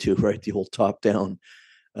told you to, right? The whole top down,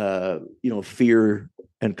 fear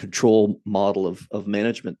and control model of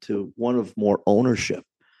management, to one of more ownership.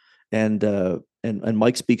 And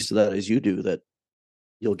Mike speaks to that as you do, that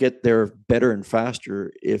you'll get there better and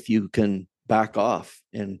faster if you can back off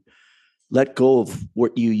and let go of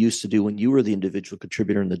what you used to do when you were the individual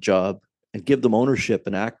contributor in the job, and give them ownership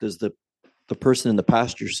and act as the person in the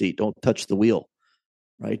passenger seat. Don't touch the wheel,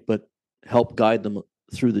 right? But help guide them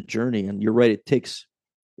through the journey. And you're right, it takes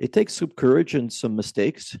some courage and some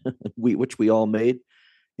mistakes, which we all made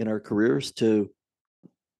in our careers, to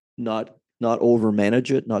not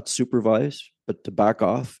overmanage it, not supervise, but to back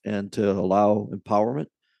off and to allow empowerment.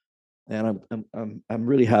 And I'm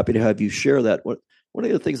really happy to have you share that. One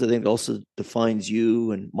of the things I think also defines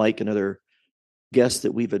you and Mike and other guests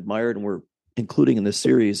that we've admired and we're including in this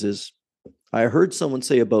series is, I heard someone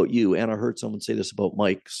say about you, and I heard someone say this about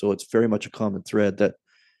Mike, so it's very much a common thread, that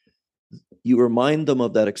you remind them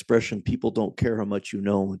of that expression, people don't care how much you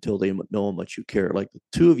know until they know how much you care. Like the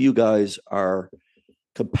two of you guys are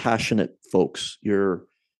compassionate folks. You're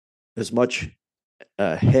as much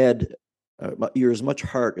head, you're as much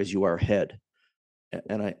heart as you are head.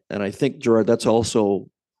 And I think, Gerard, that's also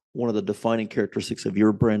one of the defining characteristics of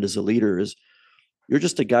your brand as a leader is you're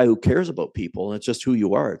just a guy who cares about people, and it's just who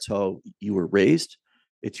you are. It's how you were raised.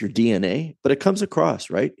 It's your DNA, but it comes across,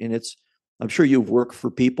 right? And I'm sure you've worked for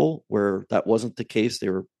people where that wasn't the case. They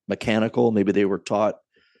were mechanical. Maybe they were taught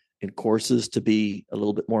in courses to be a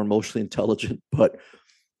little bit more emotionally intelligent, but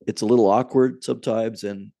it's a little awkward sometimes.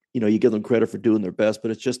 And, you give them credit for doing their best,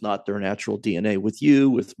 but it's just not their natural DNA. With you,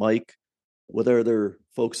 with Mike, with other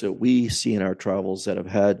folks that we see in our travels that have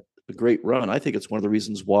had a great run, I think it's one of the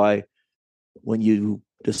reasons why when you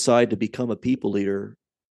decide to become a people leader,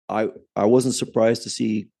 I wasn't surprised to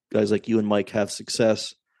see guys like you and Mike have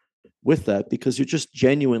success with that, because you just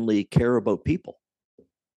genuinely care about people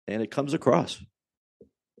and it comes across.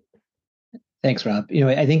 Thanks, Rob.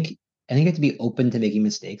 I think you have to be open to making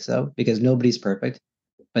mistakes, though, because nobody's perfect.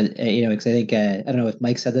 But because I think I don't know if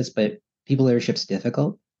Mike said this, but people leadership's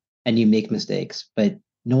difficult, and you make mistakes. But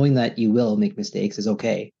knowing that you will make mistakes is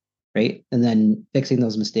okay, right? And then fixing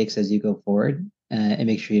those mistakes as you go forward and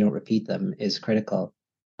make sure you don't repeat them is critical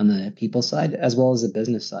on the people side as well as the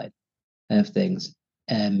business side of things.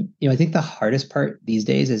 I think the hardest part these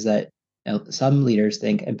days is that some leaders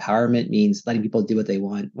think empowerment means letting people do what they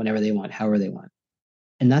want, whenever they want, however they want.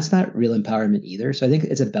 And that's not real empowerment either. So I think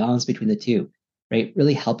it's a balance between the two, right?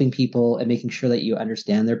 Really helping people and making sure that you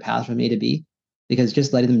understand their path from A to B, because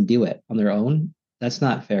just letting them do it on their own, that's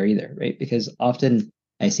not fair either, right? Because often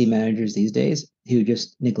I see managers these days who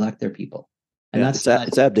just neglect their people. And it's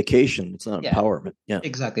abdication. It's not empowerment. Yeah,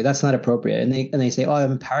 exactly. That's not appropriate. And they say, "Oh,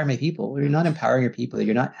 I'm empowering my people." Well, you're not empowering your people.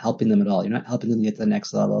 You're not helping them at all. You're not helping them get to the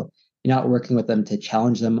next level. You're not working with them to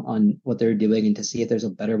challenge them on what they're doing and to see if there's a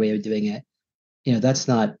better way of doing it. That's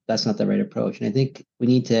not the right approach. And I think we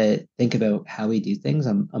need to think about how we do things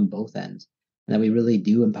on both ends, and that we really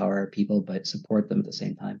do empower our people, but support them at the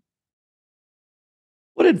same time.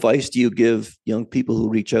 What advice do you give young people who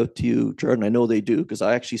reach out to you, Jordan? I know they do, because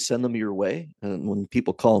I actually send them your way. And when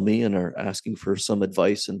people call me and are asking for some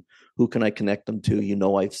advice and who can I connect them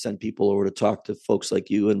to, I've sent people over to talk to folks like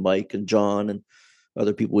you and Mike and John and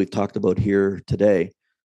other people we've talked about here today.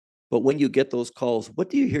 But when you get those calls, what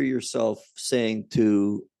do you hear yourself saying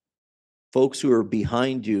to folks who are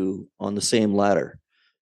behind you on the same ladder,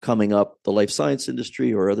 coming up the life science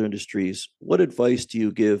industry or other industries? What advice do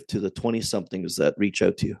you give to the 20-somethings that reach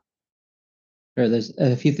out to you? Sure, there's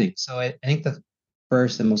a few things. So I think the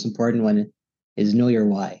first and most important one is know your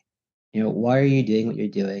why. Why are you doing what you're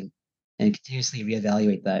doing? And continuously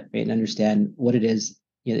reevaluate that, right? And understand what it is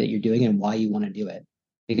that you're doing and why you want to do it.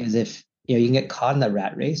 Because if you can get caught in that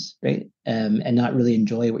rat race, right? And not really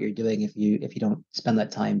enjoy what you're doing if you don't spend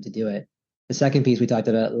that time to do it. The second piece we talked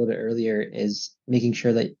about a little bit earlier is making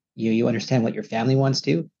sure that you understand what your family wants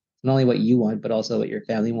to, not only what you want, but also what your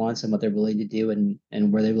family wants and what they're willing to do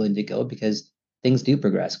and where they're willing to go, because things do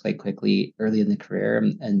progress quite quickly early in the career,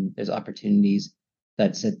 and there's opportunities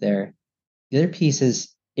that sit there. The other piece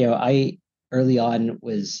is, I early on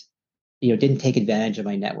was, didn't take advantage of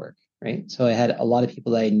my network, right? So I had a lot of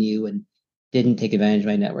people that I knew and didn't take advantage of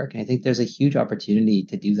my network. And I think there's a huge opportunity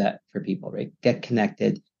to do that for people, right? Get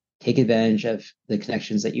connected, take advantage of the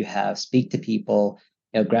connections that you have, speak to people,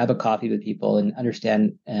 grab a coffee with people and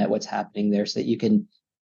understand what's happening there so that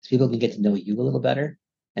people can get to know you a little better.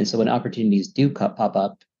 And so when opportunities do pop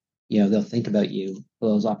up, they'll think about you for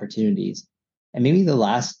those opportunities. And maybe the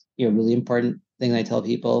last, really important thing I tell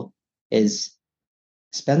people is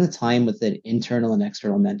spend the time with an internal and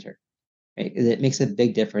external mentor. Right? It makes a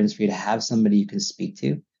big difference for you to have somebody you can speak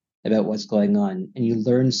to about what's going on. And you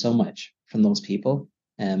learn so much from those people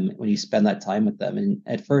when you spend that time with them. And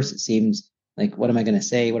at first it seems like, what am I going to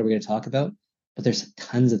say? What are we going to talk about? But there's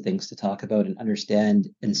tons of things to talk about and understand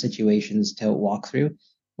and situations to walk through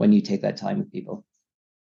when you take that time with people.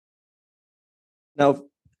 Now,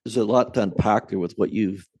 there's a lot to unpack there with what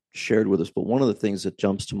you've shared with us, but one of the things that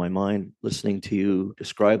jumps to my mind listening to you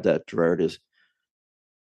describe that, Gerard, is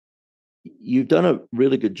you've done a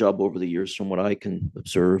really good job over the years from what I can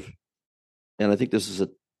observe. And I think this is a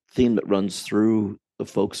theme that runs through the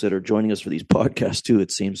folks that are joining us for these podcasts too,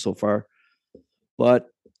 it seems so far. But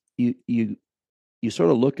you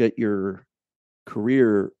sort of look at your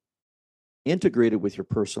career integrated with your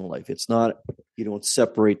personal life. It's not, you don't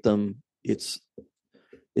separate them. It's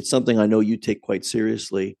something I know you take quite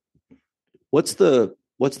seriously. What's the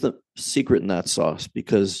secret in that sauce?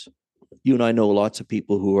 Because you and I know lots of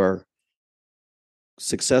people who are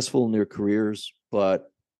successful in their careers,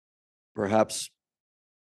 but perhaps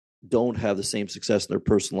don't have the same success in their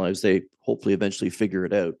personal lives. They hopefully eventually figure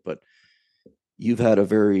it out. But you've had a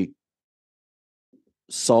very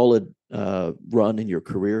solid run in your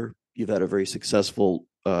career. You've had a very successful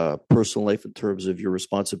personal life in terms of your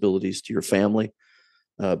responsibilities to your family,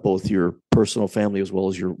 both your personal family as well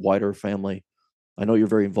as your wider family. I know you're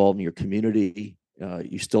very involved in your community.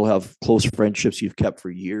 You still have close friendships you've kept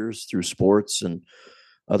for years through sports and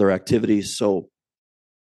other activities. So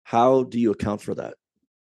how do you account for that?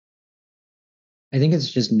 I think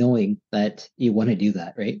it's just knowing that you want to do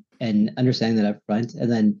that, right? And understanding that up front,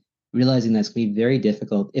 and then realizing that's going to be very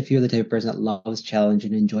difficult if you're the type of person that loves challenge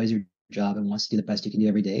and enjoys your job and wants to do the best you can do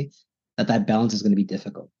every day, that balance is going to be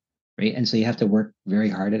difficult, right? And so you have to work very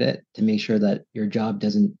hard at it to make sure that your job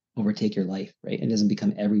doesn't overtake your life, right? It doesn't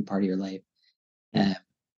become every part of your life. Uh,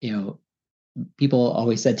 you know, people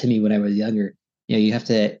always said to me when I was younger, you have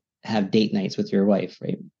to have date nights with your wife,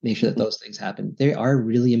 right? Make sure that those things happen. They are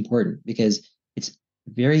really important because it's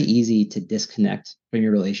very easy to disconnect from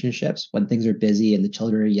your relationships when things are busy and the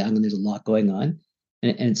children are young and there's a lot going on.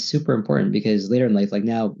 And it's super important because later in life, like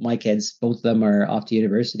now, my kids, both of them are off to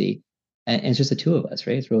university, and it's just the two of us,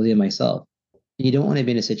 right? It's Rosie and myself. You don't want to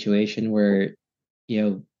be in a situation where,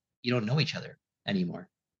 you don't know each other anymore,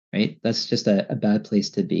 right? That's just a bad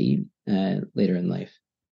place to be later in life.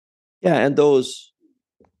 Yeah, and those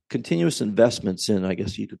continuous investments in, I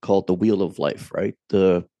guess you could call it the wheel of life, right?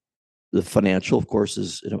 The financial, of course,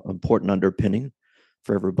 is an important underpinning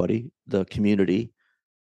for everybody, the community,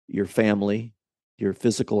 your family, your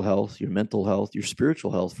physical health, your mental health, your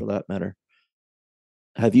spiritual health, for that matter.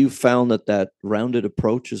 Have you found that rounded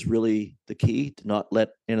approach is really the key to not let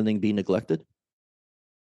anything be neglected?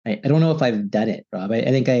 I don't know if I've done it, Rob. I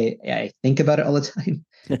think I think about it all the time,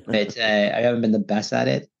 but I haven't been the best at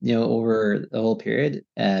it, over the whole period.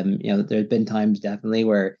 There's been times definitely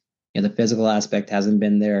where, the physical aspect hasn't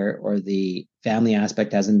been there or the family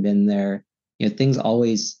aspect hasn't been there. Things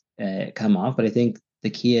always come off, but I think the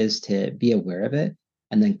key is to be aware of it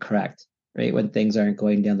and then correct, right? When things aren't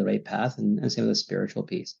going down the right path, and same with the spiritual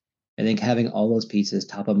piece. I think having all those pieces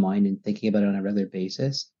top of mind and thinking about it on a regular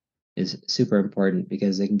basis is super important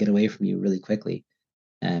because they can get away from you really quickly.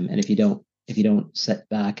 And if you don't set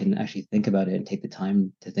back and actually think about it and take the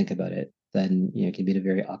time to think about it, then it can be in a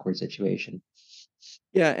very awkward situation.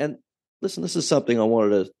 Yeah, and listen, this is something I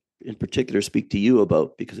wanted to, in particular, speak to you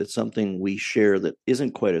about because it's something we share that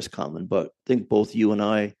isn't quite as common. But I think both you and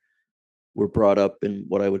I were brought up in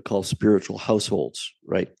what I would call spiritual households,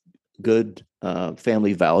 right? Good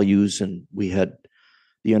family values, and we had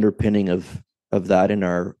the underpinning of that in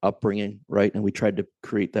our upbringing, right? And we tried to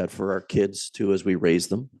create that for our kids too as we raise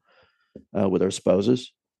them with our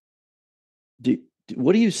spouses.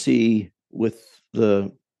 What do you see with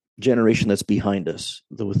the generation that's behind us,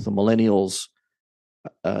 with the millennials?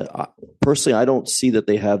 Personally, I don't see that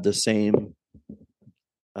they have the same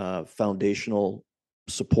foundational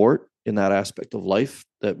support in that aspect of life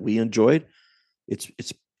that we enjoyed.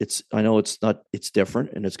 I know it's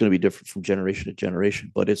different and it's going to be different from generation to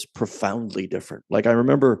generation, but it's profoundly different. Like I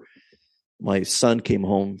remember my son came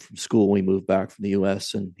home from school when we moved back from the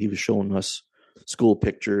US and he was showing us school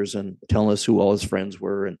pictures and telling us who all his friends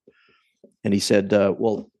were. And he said,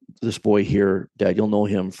 well, this boy here, Dad, you'll know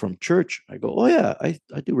him from church. I go, oh yeah,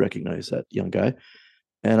 I do recognize that young guy.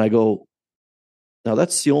 And I go, now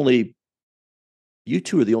you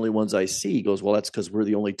two are the only ones I see. He goes, well, that's because we're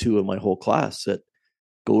the only two in my whole class that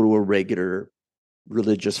go to a regular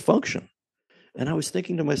religious function. And I was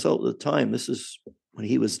thinking to myself at the time, this is when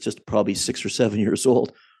he was just probably 6 or 7 years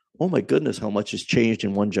old. Oh my goodness, how much has changed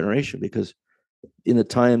in one generation? Because in the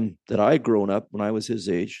time that I grown up, when I was his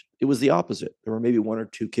age, it was the opposite. There were maybe one or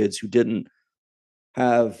two kids who didn't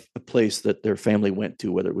have a place that their family went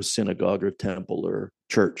to, whether it was synagogue or temple or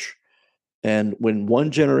church. And when one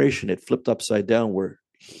generation, it flipped upside down where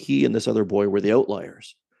he and this other boy were the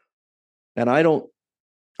outliers. And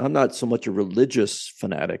I'm not so much a religious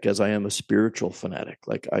fanatic as I am a spiritual fanatic.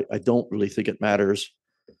 Like I don't really think it matters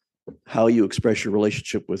how you express your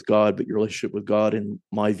relationship with God, but your relationship with God, in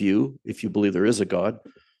my view, if you believe there is a God,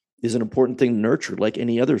 is an important thing to nurture, like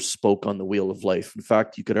any other spoke on the wheel of life. In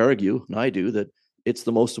fact, you could argue, and I do, that it's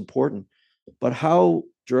the most important. But how,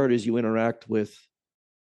 Gerard, as you interact with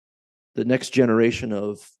the next generation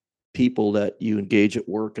of people that you engage at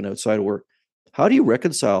work and outside of work, how do you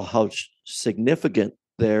reconcile how significant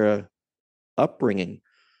their upbringing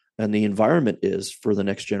and the environment is for the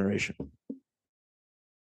next generation?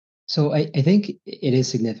 So I think it is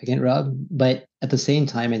significant, Rob, but at the same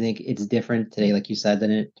time, I think it's different today, like you said,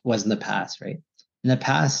 than it was in the past, right? In the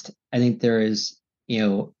past, I think there is,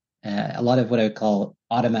 a lot of what I would call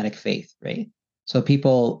automatic faith, right? So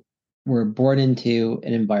people were born into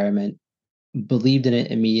an environment, believed in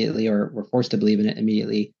it immediately, or were forced to believe in it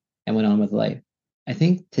immediately, and went on with life. I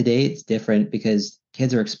think today it's different because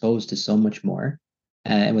kids are exposed to so much more,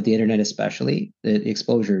 and with the internet especially, the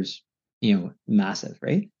exposure's massive,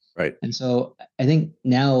 right? Right. And so I think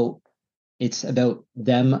now it's about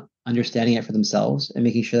them understanding it for themselves and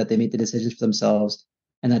making sure that they make the decisions for themselves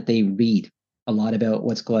and that they read a lot about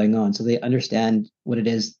what's going on so they understand what it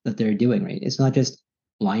is that they're doing, right? It's not just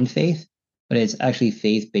blind faith, but it's actually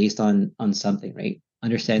faith based on something, right?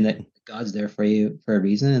 Understand that God's there for you for a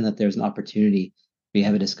reason and that there's an opportunity for you to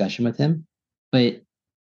have a discussion with him. But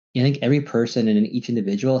I think every person and each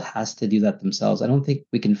individual has to do that themselves. I don't think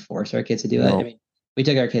we can force our kids to do that. I No. mean, we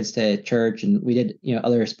took our kids to church and we did,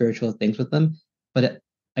 other spiritual things with them, but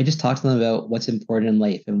I just talked to them about what's important in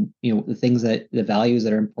life and, the values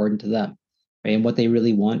that are important to them, right? And what they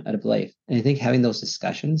really want out of life. And I think having those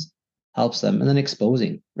discussions helps them and then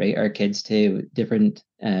exposing, right, our kids to different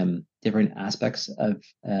aspects of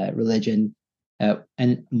religion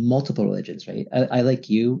and multiple religions, right? I like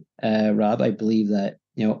you, Rob, I believe that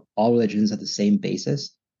all religions have the same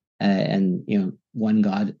basis, and one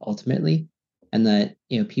God ultimately, and that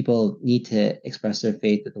people need to express their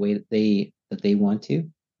faith the way that they want to,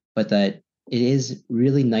 but that it is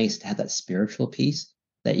really nice to have that spiritual piece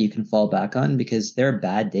that you can fall back on because there are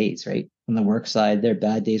bad days, right? From the work side, there are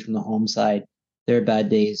bad days from the home side, there are bad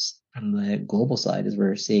days from the global side, as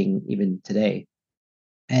we're seeing even today,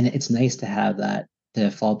 and it's nice to have that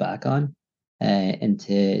to fall back on, and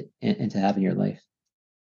to have in your life.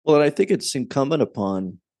 Well, and I think it's incumbent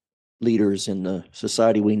upon leaders in the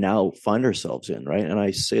society we now find ourselves in, right? And I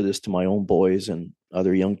say this to my own boys and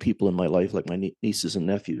other young people in my life, like my nieces and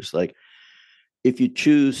nephews. Like, if you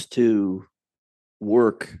choose to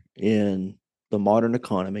work in the modern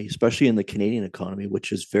economy, especially in the Canadian economy,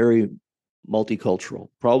 which is very multicultural,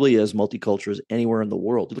 probably as multicultural as anywhere in the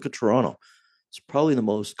world. Look at Toronto. It's probably the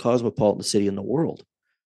most cosmopolitan city in the world.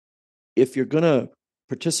 If you're going to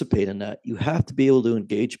participate in that, you have to be able to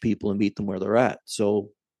engage people and meet them where they're at. So,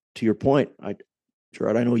 to your point,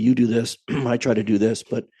 Gerard, I know you do this. I try to do this,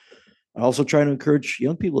 but I also try to encourage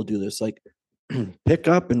young people to do this. Like, pick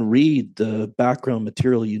up and read the background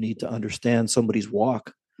material you need to understand somebody's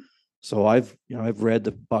walk. So I've read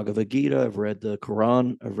the Bhagavad Gita, I've read the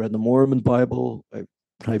Quran, I've read the Mormon Bible,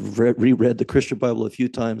 I've reread the Christian Bible a few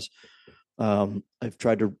times. I've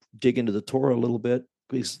tried to dig into the Torah a little bit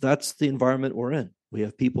because that's the environment we're in. We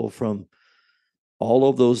have people from all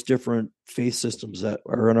of those different faith systems that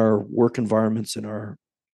are in our work environments, in our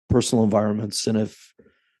personal environments. And if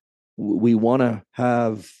we want to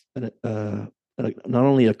have not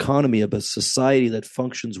only economy, but society that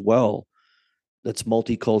functions well, that's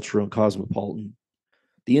multicultural and cosmopolitan,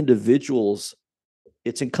 the individuals,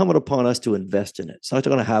 it's incumbent upon us to invest in it. It's not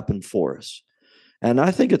going to happen for us. And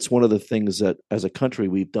I think it's one of the things that as a country,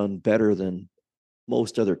 we've done better than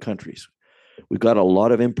most other countries. We've got a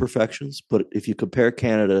lot of imperfections, but if you compare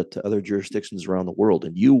Canada to other jurisdictions around the world,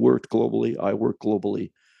 and you worked globally, I work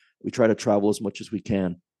globally, we try to travel as much as we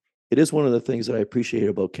can. It is one of the things that I appreciate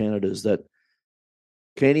about Canada is that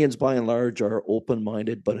Canadians, by and large, are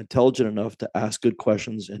open-minded but intelligent enough to ask good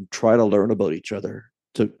questions and try to learn about each other.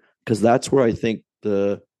 Because that's where I think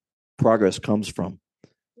the progress comes from,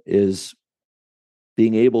 is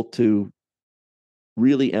being able to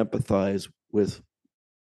really empathize with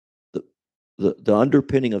the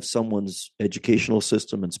underpinning of someone's educational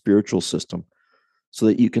system and spiritual system so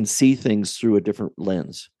that you can see things through a different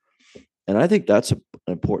lens. And I think that's an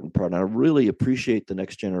important part. And I really appreciate the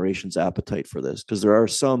next generation's appetite for this, because there are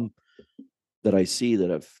some that I see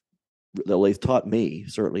that they've taught me,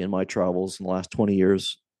 certainly in my travels in the last 20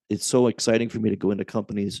 years. It's so exciting for me to go into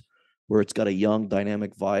companies where it's got a young,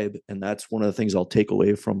 dynamic vibe. And that's one of the things I'll take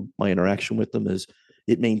away from my interaction with them is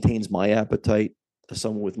it maintains my appetite as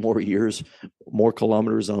someone with more years, more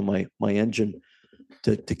kilometers on my engine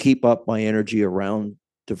to keep up my energy around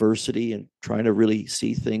diversity and trying to really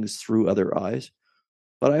see things through other eyes.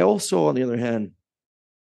 But I also, on the other hand,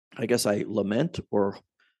 I guess I lament or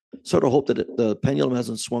sort of hope that the pendulum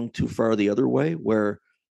hasn't swung too far the other way, where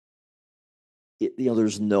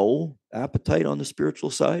there's no appetite on the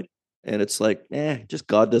spiritual side. And it's like, just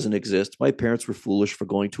God doesn't exist. My parents were foolish for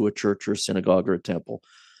going to a church or a synagogue or a temple.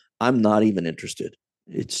 I'm not even interested.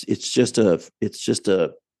 It's just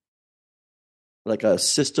a like a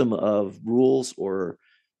system of rules, or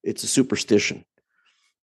it's a superstition.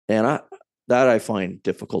 And I find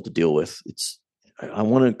difficult to deal with. I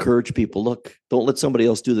want to encourage people, look, don't let somebody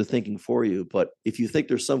else do the thinking for you. But if you think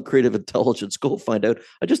there's some creative intelligence, go find out.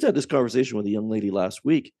 I just had this conversation with a young lady last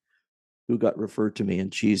week who got referred to me,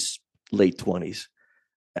 and she's late 20s.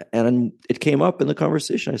 And it came up in the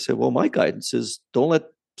conversation. I said, well, my guidance is don't let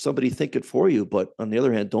somebody think it for you. But on the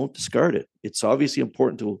other hand, don't discard it. It's obviously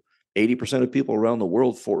important to 80% of people around the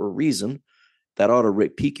world for a reason. That ought to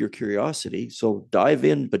pique your curiosity. So dive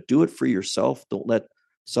in, but do it for yourself. Don't let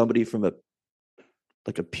somebody from a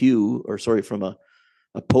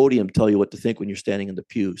podium tell you what to think when you're standing in the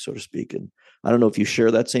pew, so to speak. And I don't know if you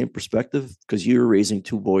share that same perspective, because you're raising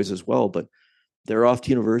two boys as well, but they're off to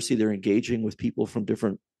university. They're engaging with people from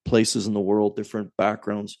different places in the world, different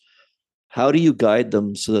backgrounds. How do you guide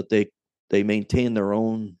them so that they maintain their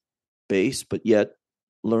own base, but yet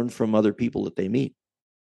learn from other people that they meet?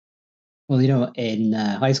 Well, in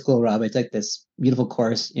high school, Rob, I took this beautiful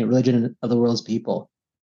course, Religion of the World's People.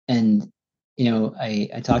 And,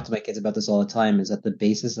 I talk to my kids about this all the time, is that the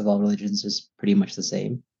basis of all religions is pretty much the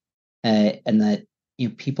same. And that,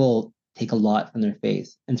 people take a lot from their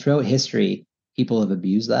faith. And throughout history, people have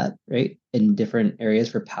abused that, right, in different areas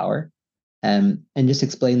for power. And just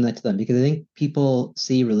explain that to them, because I think people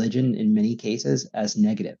see religion in many cases as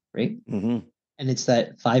negative, right? Mm-hmm. And it's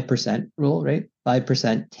that 5% rule, right?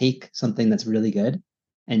 5% take something that's really good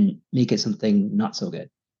and make it something not so good,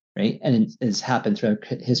 right? And it's happened throughout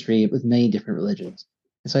history with many different religions.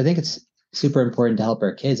 And so I think it's super important to help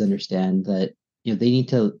our kids understand that, they need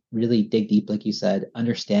to really dig deep, like you said,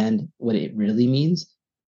 understand what it really means,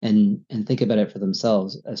 and think about it for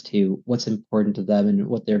themselves as to what's important to them and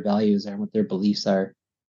what their values are and what their beliefs are,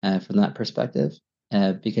 from that perspective.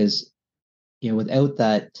 Because, without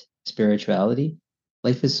that spirituality,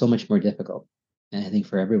 life is so much more difficult, and I think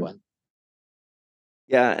for everyone.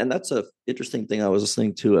 Yeah, and that's a interesting thing. I was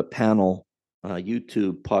listening to a panel,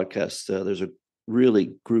 YouTube podcast. There's a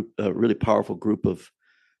really powerful group of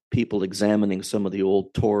people examining some of the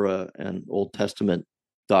old Torah and Old Testament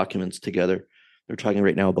documents together. They're talking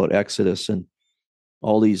right now about Exodus and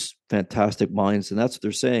all these fantastic minds, and that's what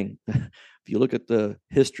they're saying. If you look at the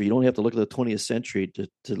history, you don't have to look at the 20th century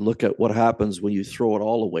to look at what happens when you throw it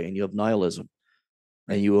all away and you have nihilism,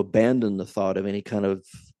 and you abandon the thought of any kind of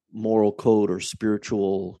moral code or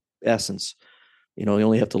spiritual essence. You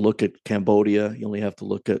only have to look at Cambodia. You only have to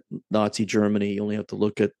look at Nazi Germany. You only have to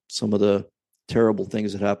look at some of the terrible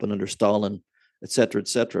things that happened under Stalin, et cetera, et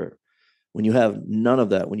cetera. When you have none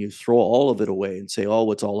of that, when you throw all of it away and say, oh,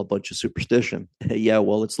 it's all a bunch of superstition. Yeah,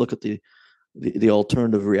 well, let's look at the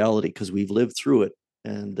alternative reality, because we've lived through it,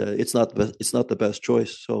 and it's not the best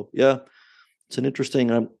choice. So yeah, it's an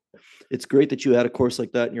interesting. It's great that you had a course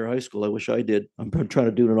like that in your high school. I wish I did. I'm trying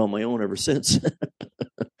to do it on my own ever since.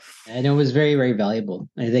 And it was very, very valuable.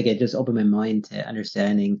 I think it just opened my mind to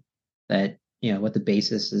understanding that, what the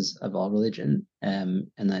basis is of all religion, and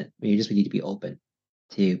that we need to be open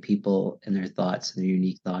to people and their thoughts and their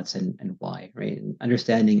unique thoughts, and why, right? And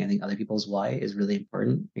understanding, I think, other people's why is really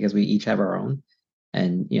important, because we each have our own,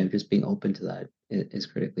 and just being open to that is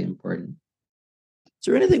critically important. Is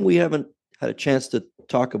there anything we haven't had a chance to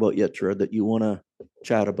talk about yet, Gerard, that you want to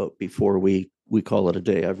chat about before we call it a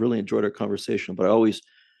day? I've really enjoyed our conversation, but I always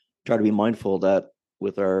try to be mindful of that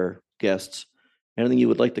with our guests. Anything you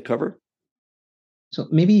would like to cover? So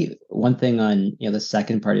maybe one thing on, the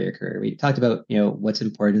second part of your career. We talked about, what's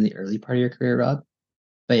important in the early part of your career, Rob,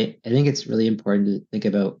 but I think it's really important to think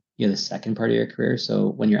about, the second part of your career. So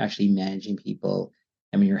when you're actually managing people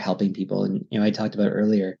and when you're helping people, and, I talked about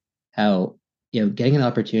earlier how, getting an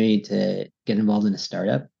opportunity to get involved in a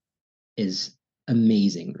startup is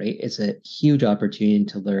amazing, right? It's a huge opportunity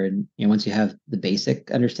to learn, once you have the basic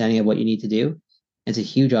understanding of what you need to do. It's a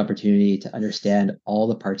huge opportunity to understand all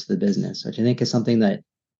the parts of the business, which I think is something that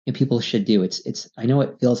people should do. I know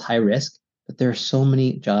it feels high risk, but there are so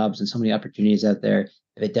many jobs and so many opportunities out there.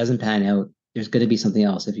 If it doesn't pan out, there's going to be something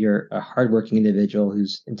else. If you're a hardworking individual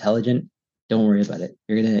who's intelligent, don't worry about it.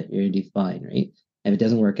 You're gonna do fine, right? And if it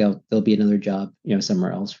doesn't work out, there'll be another job,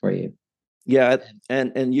 somewhere else for you. Yeah,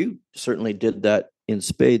 and you certainly did that in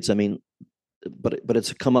spades. I mean, but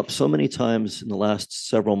it's come up so many times in the last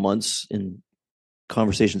several months in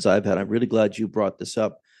conversations I've had. I'm really glad you brought this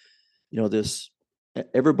up.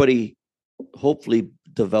 Everybody hopefully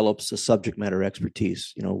develops a subject matter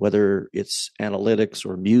expertise, whether it's analytics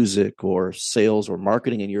or music or sales or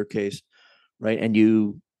marketing in your case, right? And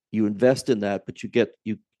you invest in that, but you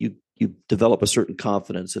develop a certain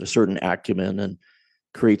confidence and a certain acumen and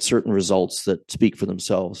create certain results that speak for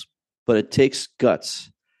themselves. But it takes guts,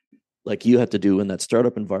 like you had to do in that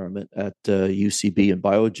startup environment at UCB and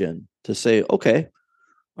Biogen, to say, okay,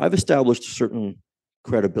 I've established a certain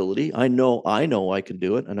credibility. I know I can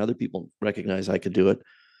do it, and other people recognize I can do it.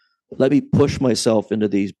 Let me push myself into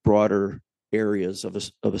these broader areas of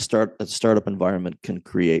a startup environment can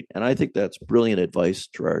create. And I think that's brilliant advice,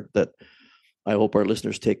 Gerard, that I hope our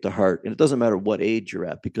listeners take to heart. And it doesn't matter what age you're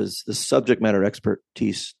at, because the subject matter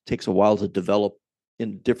expertise takes a while to develop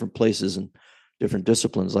in different places and different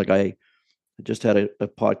disciplines. Like I just had a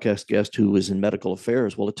podcast guest who was in medical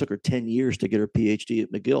affairs. Well, it took her 10 years to get her PhD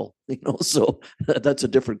at McGill, so that's a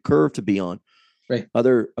different curve to be on. Right.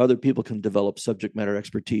 Other people can develop subject matter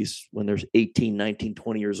expertise when they're 18, 19,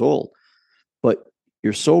 20 years old. But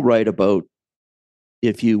you're so right about,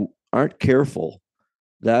 if you aren't careful,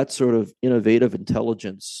 that sort of innovative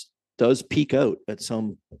intelligence does peak out at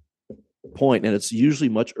some point, and it's usually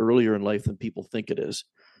much earlier in life than people think it is.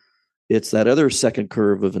 It's that other second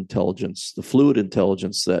curve of intelligence, the fluid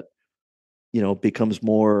intelligence, that becomes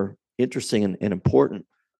more interesting and important.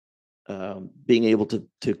 Being able to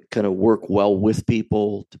kind of work well with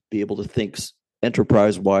people, to be able to think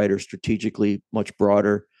enterprise wide or strategically much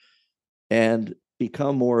broader, and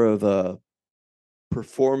become more of a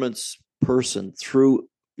performance person through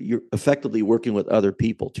you're effectively working with other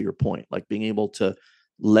people, to your point, like being able to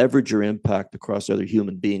leverage your impact across other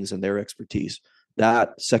human beings and their expertise.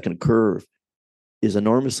 That second curve is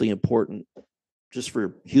enormously important just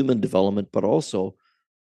for human development, but also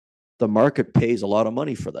the market pays a lot of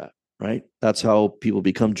money for that, right? That's how people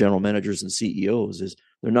become general managers and CEOs, is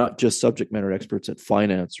they're not just subject matter experts at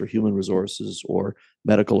finance or human resources or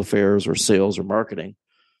medical affairs or sales or marketing.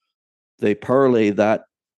 They parlay that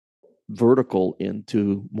vertical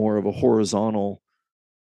into more of a horizontal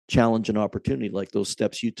challenge and opportunity, like those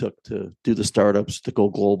steps you took to do the startups, to go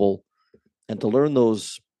global, and to learn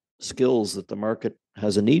those skills that the market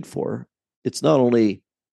has a need for. It's not only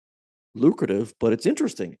lucrative, but it's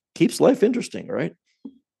interesting. Keeps life interesting, right?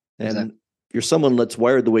 And Exactly. You're someone that's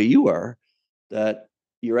wired the way you are, that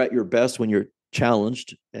you're at your best when you're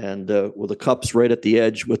challenged, and with the cup's right at the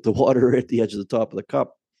edge, with the water at the edge of the top of the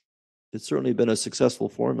cup. It's certainly been a successful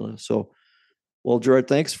formula. So, well, Gerard,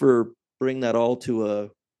 thanks for bringing that all to a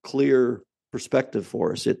clear perspective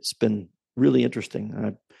for us. It's been really interesting.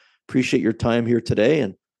 I appreciate your time here today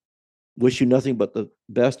and wish you nothing but the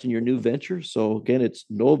best in your new venture. So again, it's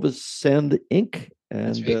Novasend Inc.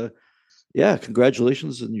 And right.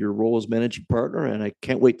 Congratulations on your role as managing partner. And I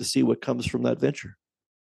can't wait to see what comes from that venture.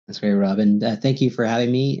 That's great, Rob. And thank you for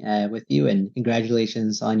having me with you. And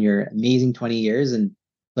congratulations on your amazing 20 years. And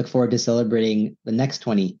look forward to celebrating the next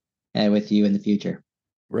 20 with you in the future.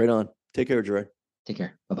 Right on. Take care, Gerard. Take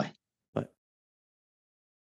care. Bye-bye.